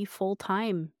to be full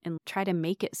time and try to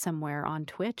make it somewhere on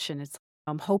Twitch. And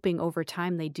I'm hoping over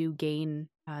time they do gain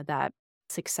that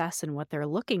success in what they're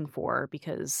looking for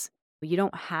because you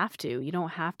don't have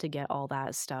to get all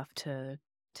that stuff to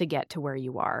get to where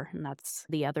you are. And that's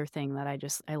the other thing that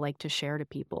I like to share to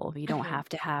people. You don't have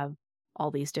to have all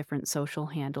these different social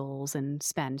handles and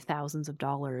spend thousands of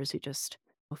dollars.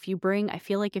 I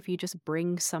feel like if you just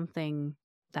bring something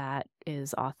that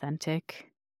is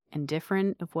authentic and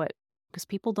different because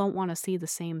people don't want to see the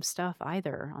same stuff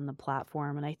either on the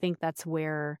platform. And I think that's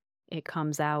where it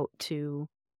comes out to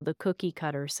the cookie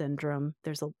cutter syndrome.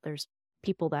 There's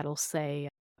people that'll say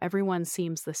everyone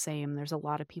seems the same. There's a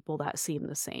lot of people that seem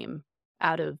the same.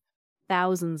 Out of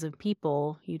thousands of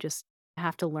people, you just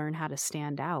have to learn how to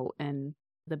stand out. And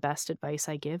the best advice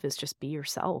I give is just be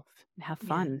yourself and have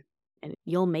fun. And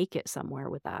you'll make it somewhere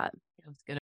with that. That's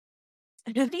good.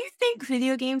 Do you think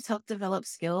video games help develop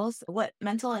skills? What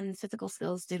mental and physical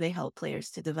skills do they help players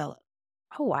to develop?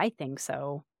 Oh, I think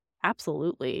so.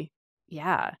 Absolutely.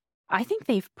 Yeah. I think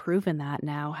they've proven that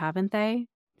now, haven't they?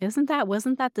 Wasn't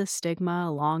that the stigma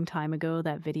a long time ago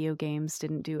that video games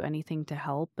didn't do anything to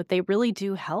help? But they really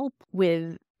do help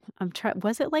with,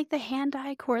 was it like the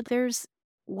hand-eye coordination?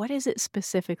 What is it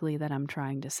specifically that I'm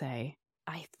trying to say?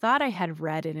 I thought I had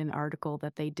read in an article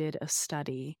that they did a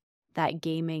study that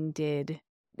gaming did.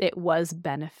 it was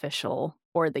beneficial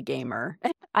for the gamer.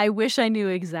 I wish I knew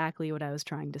exactly what I was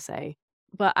trying to say.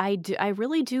 But I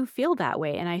really do feel that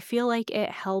way, and I feel like it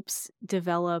helps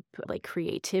develop, like,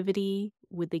 creativity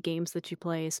with the games that you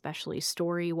play, especially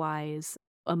story-wise,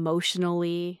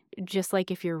 emotionally. Just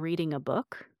like if you're reading a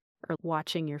book or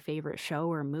watching your favorite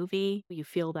show or movie, you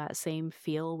feel that same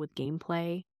feel with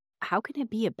gameplay. How can it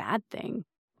be a bad thing?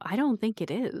 I don't think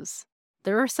it is.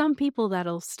 There are some people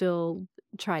that'll still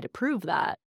try to prove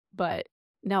that, but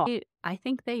no, I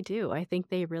think they do. I think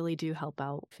they really do help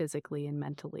out physically and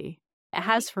mentally. It And I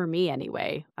think, has for me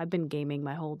anyway. I've been gaming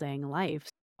my whole dang life.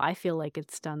 I feel like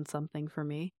it's done something for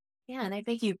me. yeah, and I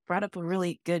think you brought up a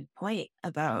really good point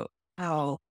about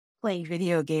how playing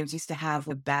video games used to have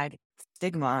a bad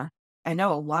stigma. I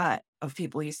know a lot of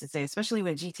people used to say, especially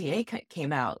when GTA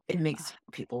came out, it makes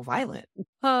people violent.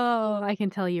 Oh, I can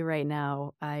tell you right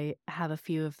now, I have a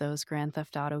few of those Grand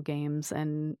Theft Auto games,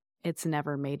 and it's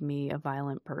never made me a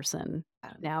violent person.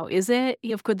 Now, is it?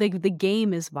 Of course, the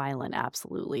game is violent,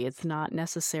 absolutely. It's not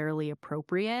necessarily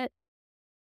appropriate.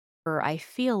 Or I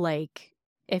feel like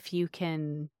if you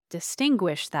can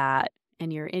distinguish that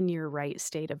and you're in your right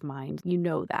state of mind, you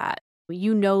know that.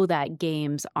 You know that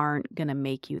games aren't going to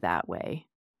make you that way.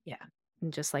 Yeah.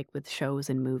 And just like with shows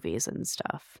and movies and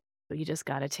stuff. But you just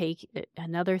got to take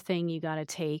another thing you got to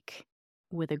take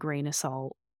with a grain of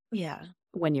salt Yeah.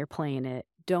 when you're playing it.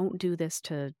 Don't do this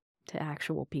to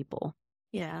actual people.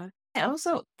 Yeah. I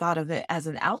also thought of it as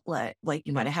an outlet. Like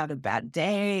you might have had a bad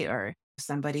day or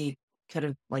somebody could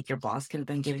have, like your boss could have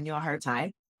been giving you a hard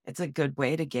time. It's a good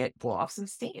way to blow off some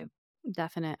steam.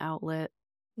 Definite outlet.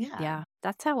 Yeah. Yeah,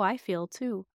 that's how I feel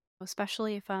too,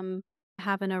 especially if I'm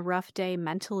having a rough day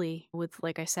mentally with,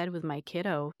 like I said, with my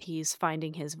kiddo. He's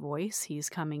finding his voice, he's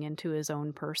coming into his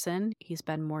own person, he's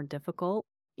been more difficult,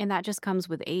 and that just comes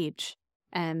with age.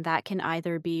 And that can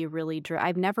either be really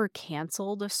I've never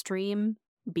canceled a stream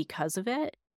because of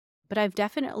it, but I've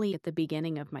definitely at the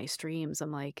beginning of my streams,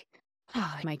 I'm like,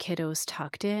 "Ah, my kiddo's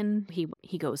tucked in.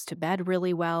 He goes to bed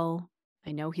really well.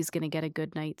 I know he's going to get a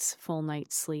good full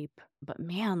night's sleep." But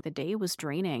man, the day was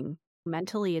draining.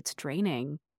 Mentally, it's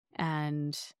draining.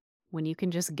 And when you can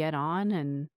just get on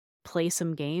and play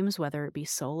some games, whether it be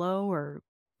solo or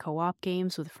co-op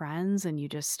games with friends, and you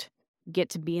just get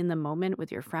to be in the moment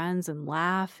with your friends and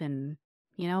laugh and,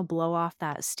 blow off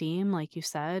that steam, like you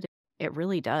said, it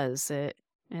really does.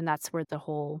 And that's where the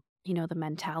whole, the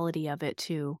mentality of it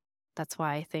too. That's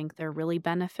why I think they're really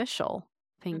beneficial.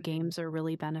 I think Mhm. games are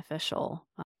really beneficial.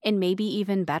 And maybe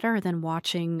even better than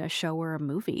watching a show or a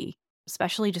movie,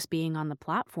 especially just being on the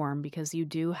platform because you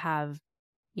do have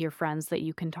your friends that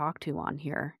you can talk to on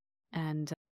here.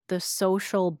 And the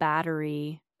social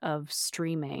battery of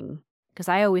streaming, because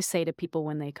I always say to people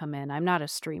when they come in, I'm not a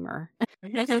streamer.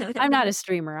 I'm not a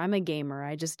streamer. I'm a gamer.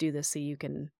 I just do this so you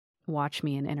can watch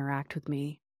me and interact with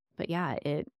me. But yeah,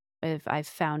 I've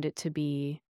found it to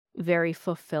be very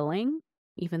fulfilling,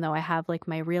 even though I have like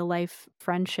my real life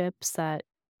friendships that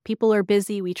people are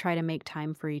busy. We try to make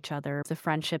time for each other. The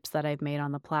friendships that I've made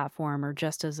on the platform are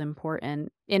just as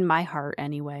important in my heart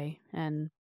anyway. And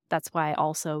that's why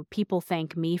also people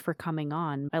thank me for coming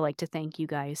on. I like to thank you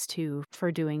guys too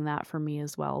for doing that for me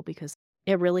as well, because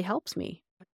it really helps me,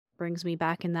 brings me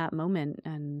back in that moment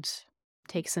and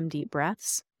take some deep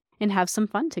breaths and have some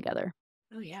fun together.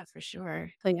 Oh, yeah, for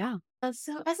sure. So yeah,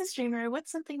 So, as a streamer,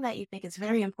 what's something that you think is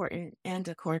very important and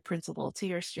a core principle to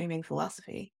your streaming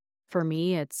philosophy? for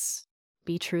me, it's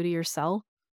be true to yourself,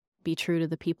 be true to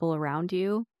the people around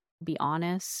you, be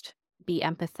honest, be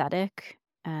empathetic,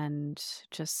 and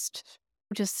just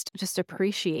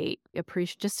appreciate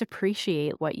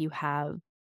what you have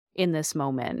in this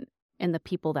moment and the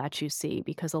people that you see,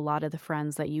 because a lot of the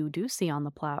friends that you do see on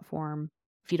the platform,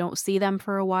 if you don't see them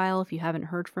for a while, if you haven't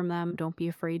heard from them, don't be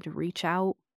afraid to reach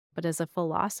out. But as a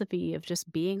philosophy of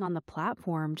just being on the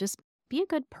platform, just be a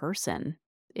good person.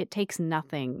 It takes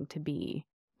nothing to be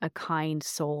a kind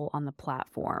soul on the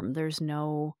platform.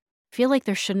 I feel like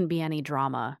there shouldn't be any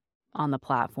drama on the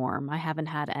platform. I haven't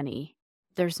had any.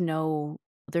 There's no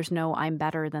I'm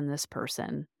better than this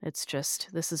person. It's just,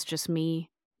 this is just me.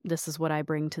 This is what I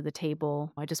bring to the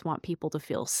table. I just want people to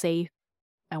feel safe.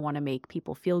 I want to make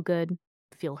people feel good,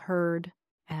 feel heard,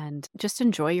 and just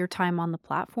enjoy your time on the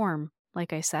platform.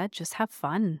 Like I said, just have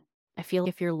fun. I feel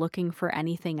if you're looking for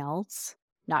anything else,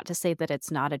 not to say that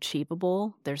it's not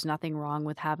achievable, there's nothing wrong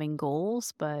with having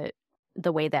goals, but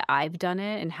the way that I've done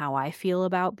it and how I feel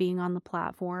about being on the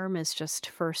platform is just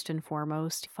first and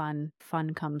foremost fun.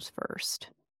 Fun comes first.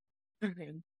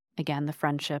 Mhm. Again, the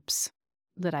friendships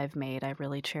that I've made, I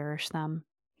really cherish them.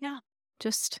 Yeah.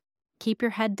 Just keep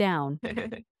your head down.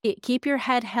 Keep your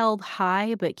head held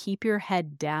high, but keep your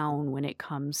head down when it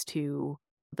comes to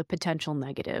the potential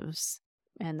negatives.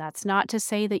 And that's not to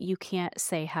say that you can't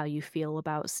say how you feel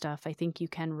about stuff. I think you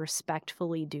can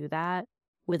respectfully do that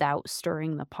without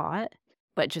stirring the pot.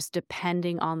 But just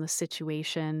depending on the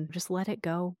situation, just let it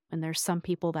go. And there's some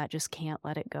people that just can't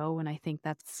let it go. And I think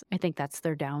that's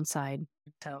their downside.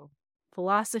 So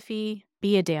philosophy,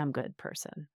 be a damn good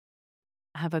person.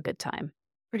 Have a good time.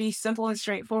 Pretty simple and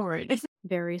straightforward.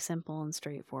 Very simple and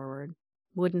straightforward.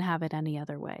 Wouldn't have it any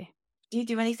other way. Do you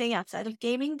do anything outside of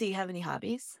gaming? Do you have any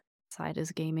hobbies? Aside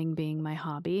as gaming being my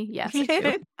hobby, yes, I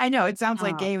do. I know it sounds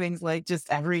like Uh, gaming's like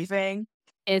just everything.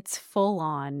 It's full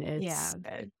on. Yeah, It's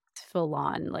good. full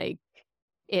on. Like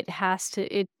it has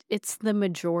to. It's the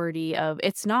majority of.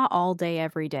 It's not all day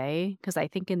every day because I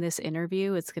think in this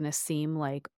interview it's gonna seem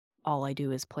like all I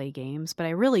do is play games, but I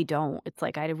really don't. It's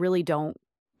like I really don't.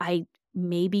 I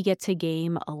maybe get to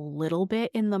game a little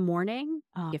bit in the morning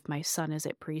if my son is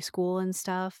at preschool and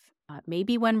stuff.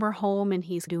 Maybe when we're home and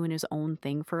he's doing his own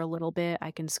thing for a little bit,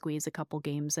 I can squeeze a couple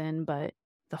games in. But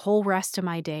the whole rest of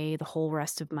my day, the whole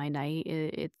rest of my night,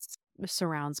 it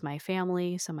surrounds my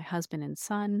family. So my husband and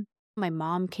son. My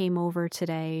mom came over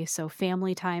today. So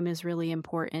family time is really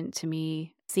important to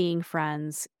me. Seeing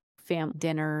friends,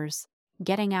 dinners,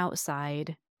 getting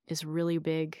outside is really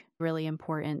big, really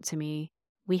important to me.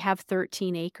 We have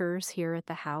 13 acres here at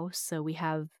the house, so we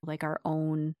have like our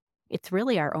own, it's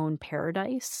really our own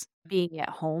paradise being at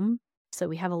home. So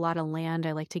we have a lot of land.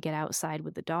 I like to get outside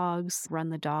with the dogs, run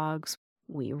the dogs.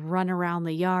 We run around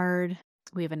the yard.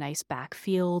 We have a nice back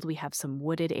field. We have some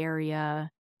wooded area.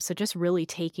 So just really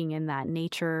taking in that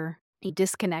nature,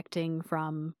 disconnecting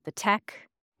from the tech.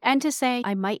 And to say,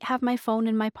 I might have my phone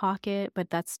in my pocket,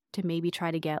 but that's to maybe try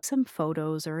to get some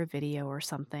photos or a video or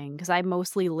something. Because I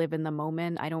mostly live in the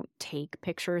moment. I don't take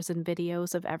pictures and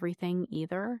videos of everything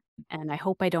either. And I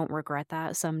hope I don't regret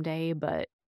that someday, but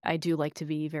I do like to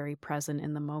be very present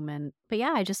in the moment. But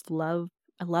yeah,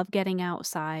 I love getting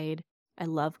outside. I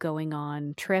love going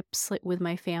on trips with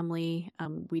my family.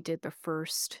 We did the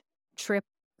first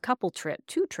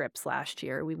two trips last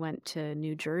year. We went to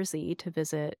New Jersey to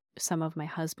visit some of my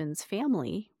husband's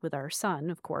family with our son,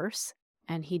 of course,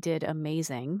 and he did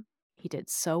amazing. He did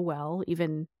so well.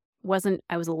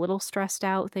 I was a little stressed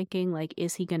out thinking like,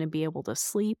 is he going to be able to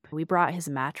sleep? We brought his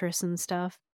mattress and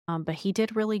stuff, but he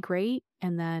did really great.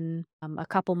 And then a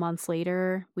couple months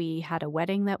later, we had a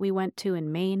wedding that we went to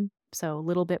in Maine, so a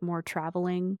little bit more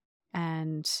traveling,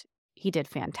 and he did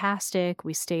fantastic.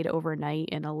 We stayed overnight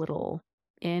in a little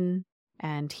inn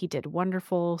and he did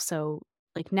wonderful. So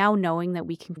like now knowing that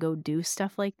we can go do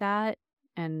stuff like that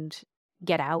and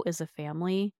get out as a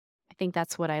family, I think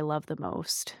that's what I love the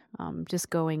most. Just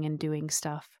going and doing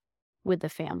stuff with the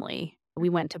family. We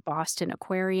went to Boston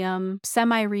Aquarium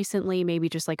semi recently, maybe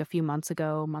just like a few months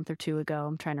ago, a month or two ago.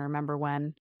 I'm trying to remember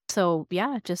when. So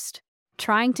yeah, just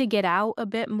trying to get out a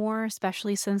bit more,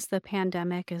 especially since the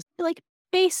pandemic is like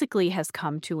basically has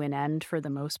come to an end for the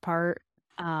most part.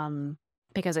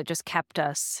 Because it just kept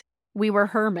us, we were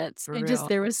hermits. For It just,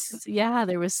 real.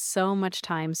 there was so much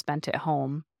time spent at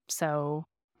home. So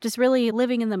just really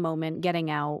living in the moment, getting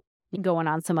out, going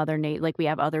on some other, like we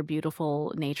have other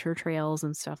beautiful nature trails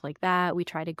and stuff like that. We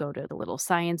try to go to the little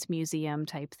science museum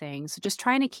type things. So just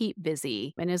trying to keep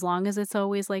busy. And as long as it's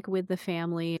always like with the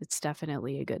family, it's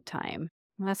definitely a good time.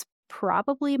 And that's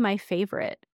probably my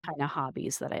favorite kind of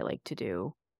hobbies that I like to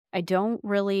do.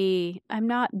 I'm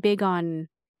not big on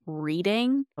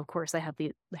reading. Of course, I have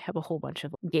a whole bunch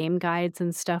of game guides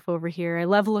and stuff over here. I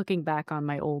love looking back on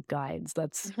my old guides.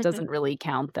 That's doesn't really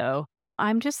count though.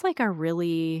 I'm just like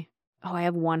I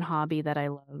have one hobby that I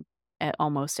love at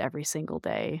almost every single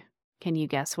day. Can you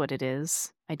guess what it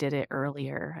is? I did it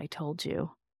earlier. I told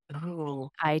you.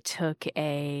 Oh, I took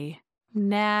a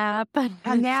nap.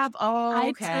 a nap. Oh, I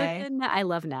okay. I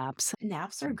love naps.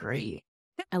 Naps are great.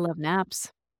 I love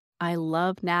naps. I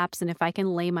love naps, and if I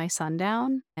can lay my son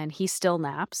down, and he still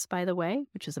naps, by the way,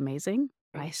 which is amazing,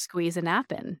 I squeeze a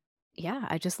nap in. Yeah,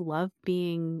 I just love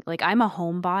being like, I'm a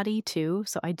homebody too,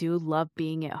 so I do love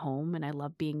being at home, and I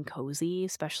love being cozy,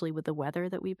 especially with the weather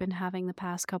that we've been having the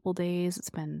past couple days. It's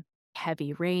been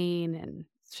heavy rain, and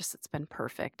it's been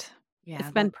perfect. Yeah,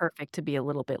 It's been perfect to be a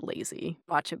little bit lazy.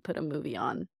 Watch it, put a movie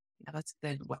on. that's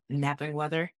good. Napping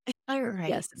weather. All right.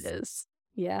 Yes, it is.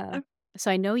 Yeah. So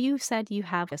I know you said you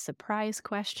have a surprise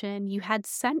question. You had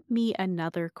sent me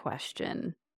another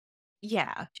question.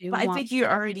 Yeah, Do you but I want? think you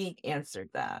already answered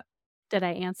that. Did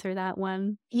I answer that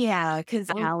one? Yeah, because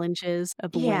Challenges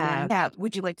of yeah, women. yeah.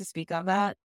 Would you like to speak on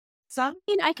that? Some?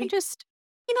 I can just,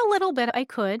 in a little bit, I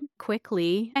could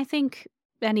quickly. I think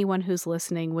anyone who's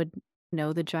listening would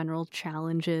know the general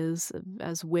challenges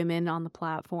as women on the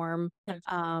platform. Yes.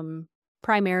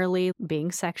 Primarily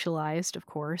being sexualized, of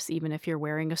course, even if you're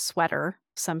wearing a sweater.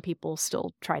 Some people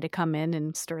still try to come in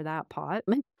and stir that pot.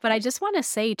 But I just want to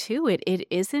say, too, it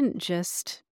isn't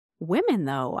just women,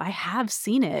 though. I have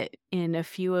seen it in a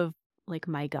few of like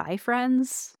my guy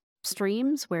friends'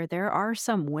 streams where there are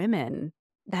some women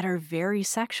that are very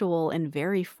sexual and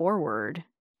very forward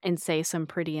and say some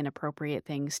pretty inappropriate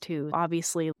things too.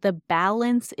 Obviously, the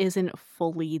balance isn't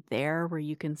fully there where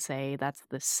you can say that's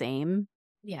the same,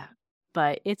 Yeah,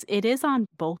 but it is on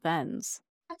both ends.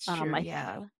 that's true. I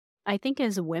Yeah. I think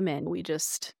as women,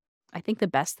 I think the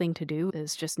best thing to do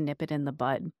is just nip it in the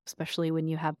bud, especially when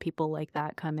you have people like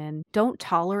that come in. Don't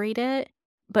tolerate it,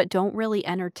 but don't really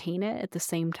entertain it at the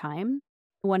same time.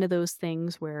 One of those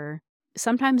things where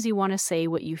sometimes you want to say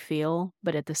what you feel,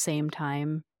 but at the same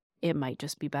time, it might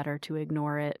just be better to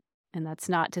ignore it. And that's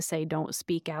not to say don't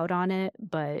speak out on it,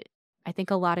 but I think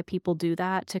a lot of people do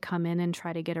that to come in and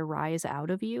try to get a rise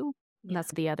out of you. And Yeah.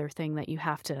 that's the other thing that you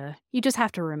just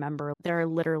have to remember. There are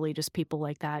literally just people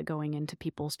like that going into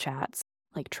people's chats,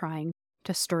 like trying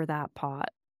to stir that pot.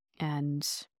 And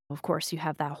of course, you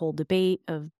have that whole debate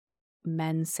of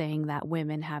men saying that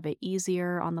women have it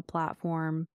easier on the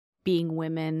platform, being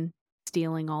women,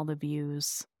 stealing all the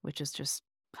views, which is just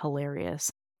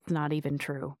hilarious. It's not even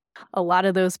true. A lot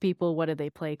of those people, what do they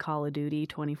play Call of Duty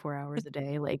 24 hours a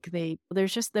day? Like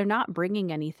they're not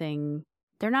bringing anything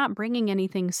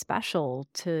special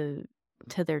to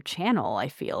their channel, I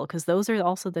feel, because those are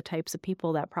also the types of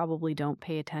people that probably don't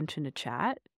pay attention to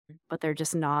chat, but they're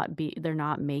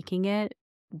not making it.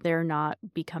 They're not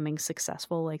becoming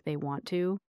successful like they want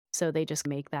to. So they just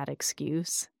make that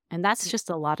excuse. And that's just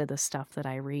a lot of the stuff that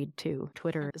I read too.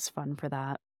 Twitter is fun for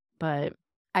that. But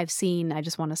I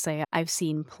just want to say, I've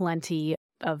seen plenty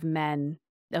of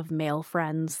male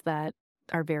friends that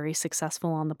are very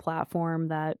successful on the platform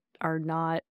that are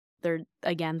not, they're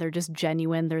just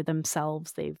genuine. They're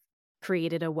themselves. They've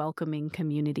created a welcoming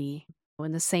community.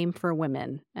 And the same for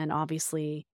women. And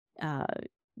obviously,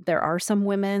 there are some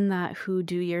women who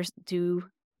do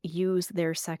use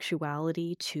their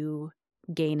sexuality to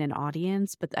gain an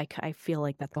audience, but I feel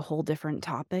like that's a whole different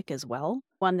topic as well.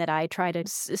 One that I try to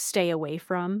stay away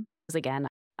from, because again,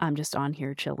 I'm just on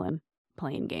here chilling,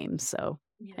 playing games. So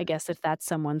I guess if that's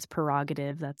someone's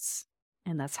prerogative, that's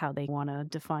how they want to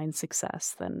define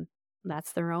success, then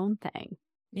that's their own thing.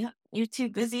 Yeah. You're too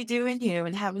busy doing you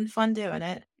and having fun doing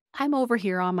it. I'm over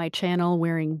here on my channel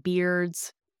wearing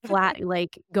beards, flat,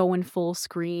 like going full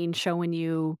screen, showing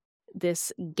you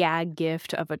this gag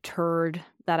gift of a turd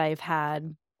that I've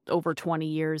had over 20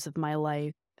 years of my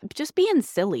life. Just being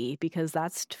silly, because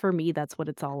for me, that's what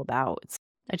it's all about.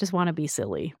 I just want to be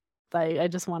silly. I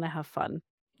just want to have fun.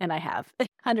 And I have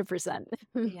 100%.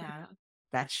 Yeah.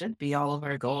 That should be all of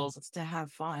our goals, is to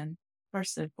have fun,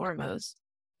 first and foremost.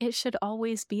 It should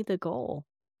always be the goal.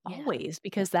 Yeah. Always,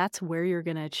 because that's where you're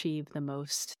going to achieve the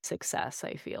most success,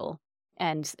 I feel.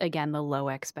 And again, the low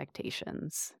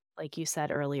expectations. Like you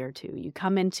said earlier, too, you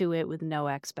come into it with no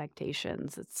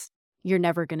expectations. You're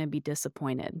never going to be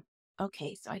disappointed.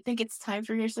 Okay, so I think it's time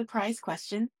for your surprise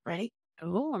question. Ready?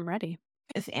 Oh, I'm ready.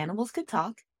 If animals could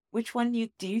talk, which one do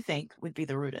you think would be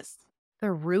the rudest?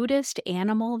 The rudest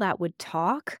animal that would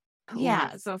talk?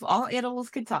 Yeah, so if all animals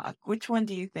could talk, which one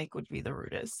do you think would be the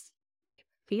rudest?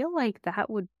 Feel like that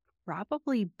would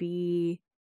probably be,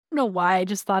 I don't know why, I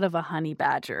just thought of a honey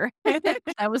badger.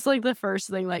 That was like the first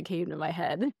thing that came to my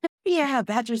head. Yeah,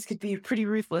 badgers could be pretty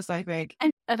ruthless, I think.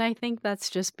 And I think that's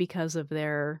just because of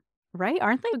their, right?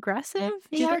 Aren't they aggressive?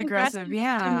 They are aggressive,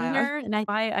 yeah. demeanor? And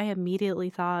I immediately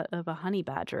thought of a honey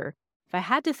badger. If I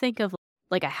had to think of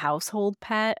like a household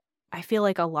pet, I feel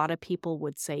like a lot of people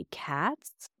would say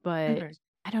cats, but Mhm.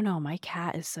 I don't know. My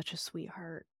cat is such a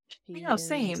sweetheart. I know,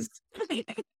 same.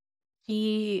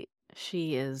 She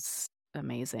is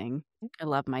amazing. I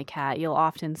love my cat. You'll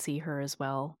often see her as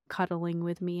well, cuddling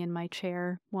with me in my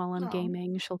chair while I'm Aw.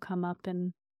 gaming. She'll come up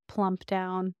and plump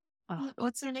down. Oh,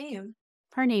 What's her name?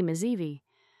 her name is Evie.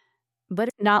 But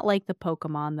not like the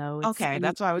Pokemon, though. It's Okay,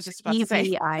 that's what I was just about to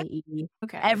say. Evie.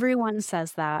 Okay. Everyone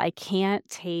says that. I can't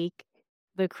take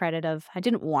the credit of, I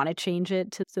didn't want to change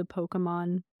it to the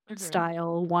Pokemon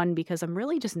style one, because I'm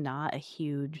really just not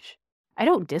I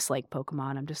don't dislike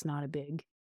Pokemon. I'm just not a big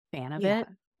fan of it.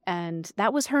 And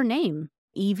that was her name.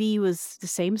 Evie was the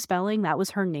same spelling. That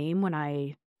was her name when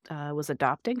I was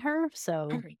adopting her.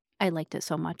 So I liked it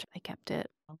so much, I kept it.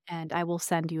 And I will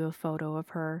send you a photo of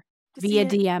her via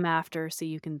DM after, so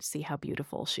you can see how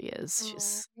beautiful she is.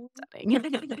 She's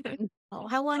stunning. Oh,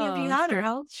 how long have you had her?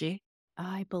 How old is she?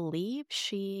 I believe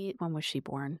when was she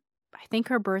born? I think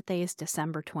her birthday is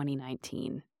December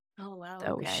 2019. Oh, wow.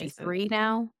 So is Okay. she So, 3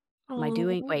 now? Am I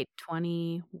doing oh, wait,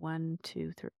 21,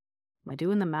 2, 3. Am I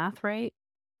doing the math right?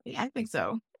 yeah, I think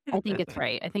so. I think it's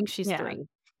right. I think she's Yeah. 3.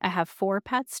 I have 4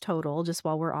 pets total, just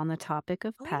while we're on the topic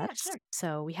of Oh, yeah, pets. sure.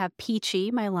 So we have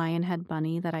Peachy, my lionhead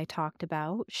bunny that I talked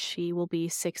about. She will be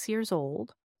 6 years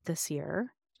old this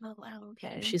year, Oh, wow. and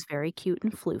Okay. she's very cute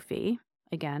and floofy.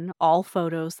 Again, all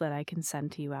photos that I can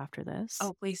send to you after this.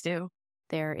 Oh, please do.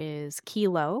 There is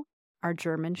Kilo, our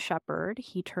German Shepherd.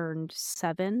 He turned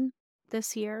 7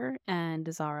 this year,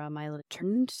 and Zara,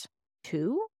 turned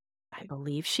 2. I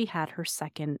believe she had her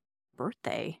second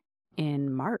birthday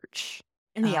in March.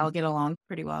 And they all get along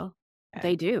pretty well.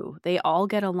 They do. They all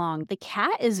get along. The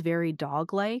cat is very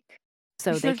dog-like,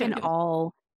 so they can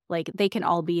all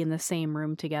be in the same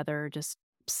room together, just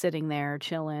sitting there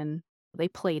chilling. They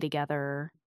play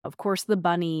together. Of course, the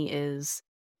bunny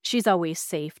she's always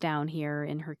safe down here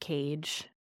in her cage.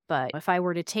 But if I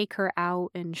were to take her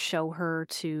out and show her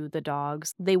to the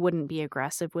dogs, they wouldn't be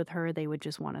aggressive with her. They would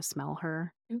just want to smell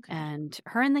her. Okay. And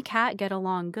her and the cat get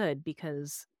along good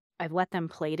because I've let them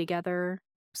play together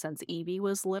since Evie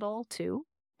was little too.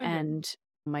 And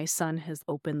my son has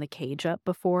opened the cage up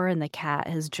before and the cat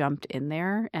has jumped in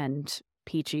there and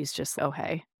Peachy's just, oh,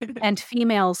 hey. And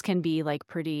females can be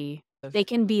they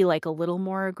can be like a little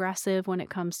more aggressive when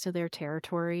it comes to their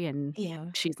territory. And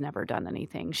Yeah. she's never done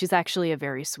anything. She's actually a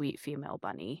very sweet female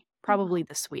bunny, probably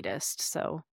the sweetest.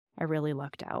 So I really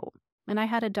lucked out. And I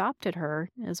had adopted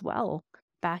her as well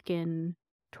back in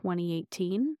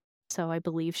 2018. So I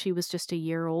believe she was just a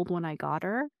year old when I got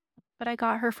her, but I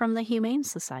got her from the Humane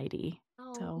Society.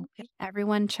 So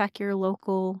everyone check your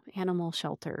local animal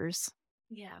shelters.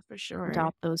 Yeah, for sure.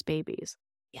 Adopt those babies.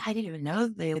 Yeah, I didn't even know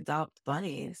they adopt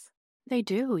bunnies. They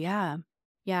do, yeah.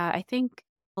 Yeah, I think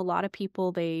a lot of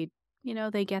people, they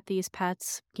get these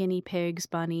pets, guinea pigs,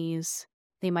 bunnies.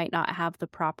 They might not have the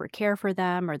proper care for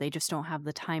them or they just don't have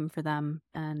the time for them.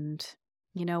 And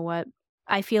you know what?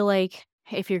 I feel like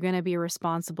if you're going to be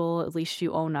responsible, at least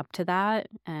you own up to that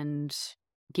and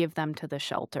give them to the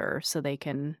shelter so they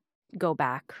can go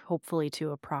back, hopefully,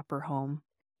 to a proper home.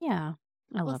 Yeah,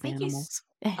 I love Thank you. animals.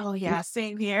 Oh, yeah,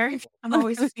 same here. I'm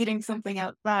always feeding something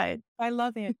outside. I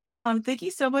love it. Thank you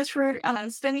so much for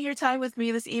spending your time with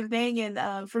me this evening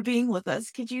and for being with us.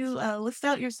 Could you list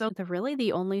out your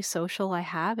The only social I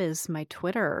have is my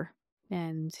Twitter,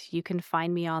 and you can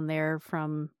find me on there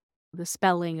from the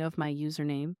spelling of my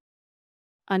username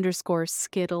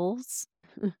 _Skittles,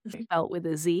 spelled with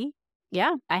a Z.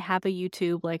 Yeah, I have a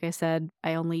YouTube. Like I said,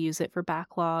 I only use it for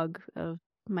backlog of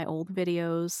my old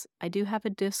videos. I do have a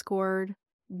Discord.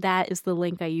 That is the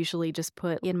link I usually just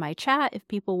put in my chat if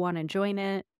people want to join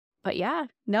it. But yeah,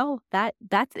 no,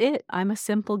 that's it. I'm a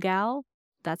simple gal.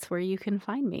 That's where you can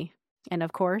find me. And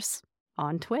of course,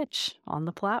 on Twitch, on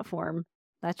the platform.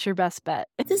 That's your best bet.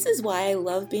 This is why I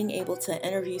love being able to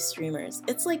interview streamers.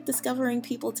 It's like discovering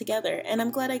people together, and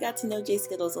I'm glad I got to know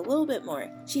Jskittles a little bit more.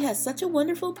 She has such a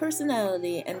wonderful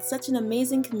personality and such an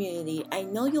amazing community. I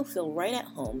know you'll feel right at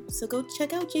home, so go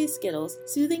check out Jskittles,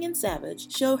 soothing and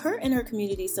savage, show her and her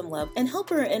community some love, and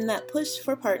help her in that push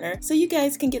for partner so you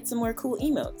guys can get some more cool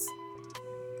emotes.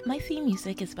 My theme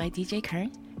music is by DJ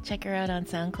Kern. Check her out on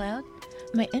SoundCloud.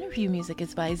 My interview music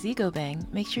is by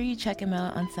Zigobang. Make sure you check him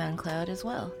out on SoundCloud as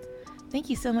well. Thank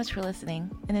you so much for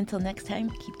listening, and until next time,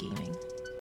 keep gaming.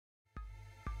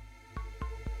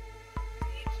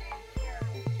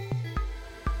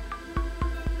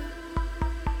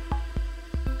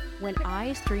 When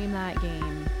I stream that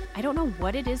game, I don't know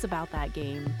what it is about that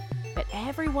game, but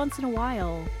every once in a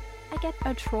while, I get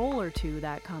a troll or two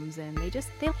that comes in.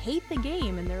 They hate the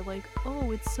game and they're like,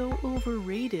 oh, it's so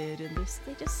overrated. And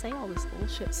they just say all this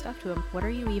bullshit stuff to them. What are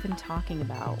you even talking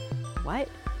about? What?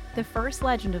 The first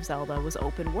Legend of Zelda was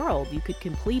open world. You could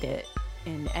complete it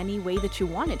in any way that you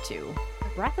wanted to.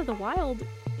 Breath of the Wild,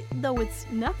 though it's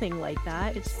nothing like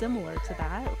that, it's similar to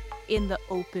that. In the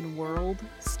open world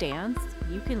stance,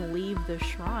 you can leave the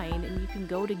shrine and you can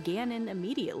go to Ganon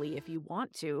immediately if you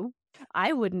want to.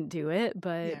 I wouldn't do it,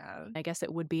 but I guess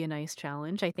it would be a nice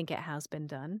challenge. I think it has been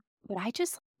done. But I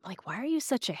just, why are you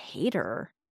such a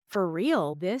hater? For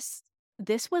real, this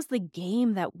was the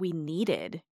game that we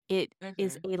needed. It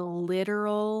is a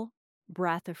literal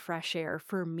breath of fresh air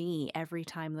for me every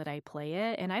time that I play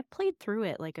it. And I've played through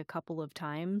it like a couple of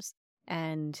times,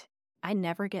 and I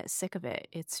never get sick of it.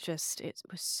 It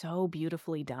was so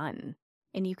beautifully done.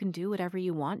 And you can do whatever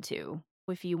you want to.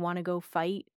 If you want to go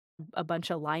fight a bunch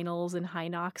of Lionels and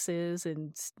Hinoxes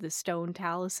and the stone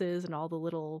taluses and all the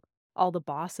little all the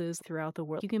bosses throughout the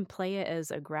world. You can play it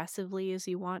as aggressively as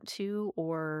you want to,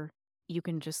 or you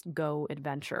can just go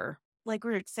adventure. Like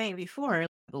we were saying before,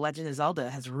 The Legend of Zelda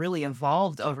has really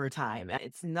evolved over time.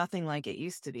 It's nothing like it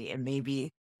used to be. And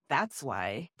maybe that's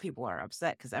why people are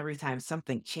upset because every time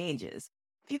something changes,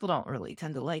 people don't really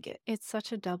tend to like it. It's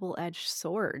such a double-edged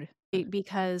sword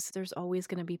because there's always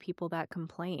going to be people that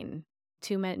complain.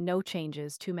 Too many, no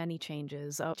changes, too many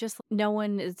changes. Oh, just no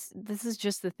one is. This is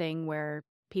just the thing where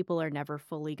people are never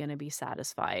fully going to be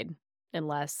satisfied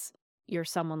unless you're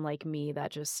someone like me that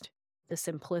just the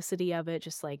simplicity of it,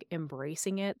 just like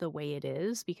embracing it the way it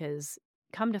is. Because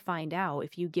come to find out,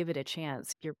 if you give it a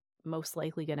chance, you're most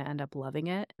likely going to end up loving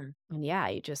it. Mm. And yeah,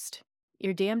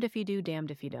 you're damned if you do, damned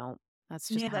if you don't. That's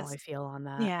just Yeah, how I feel on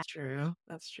that. yeah, true.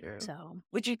 That's true. So,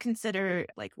 Would you consider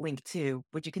like Link 2?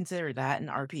 Would you consider that an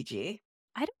RPG?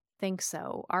 I don't think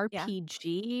so. Yeah.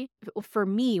 RPG, for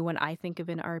me, when I think of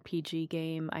an RPG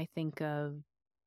game, I think of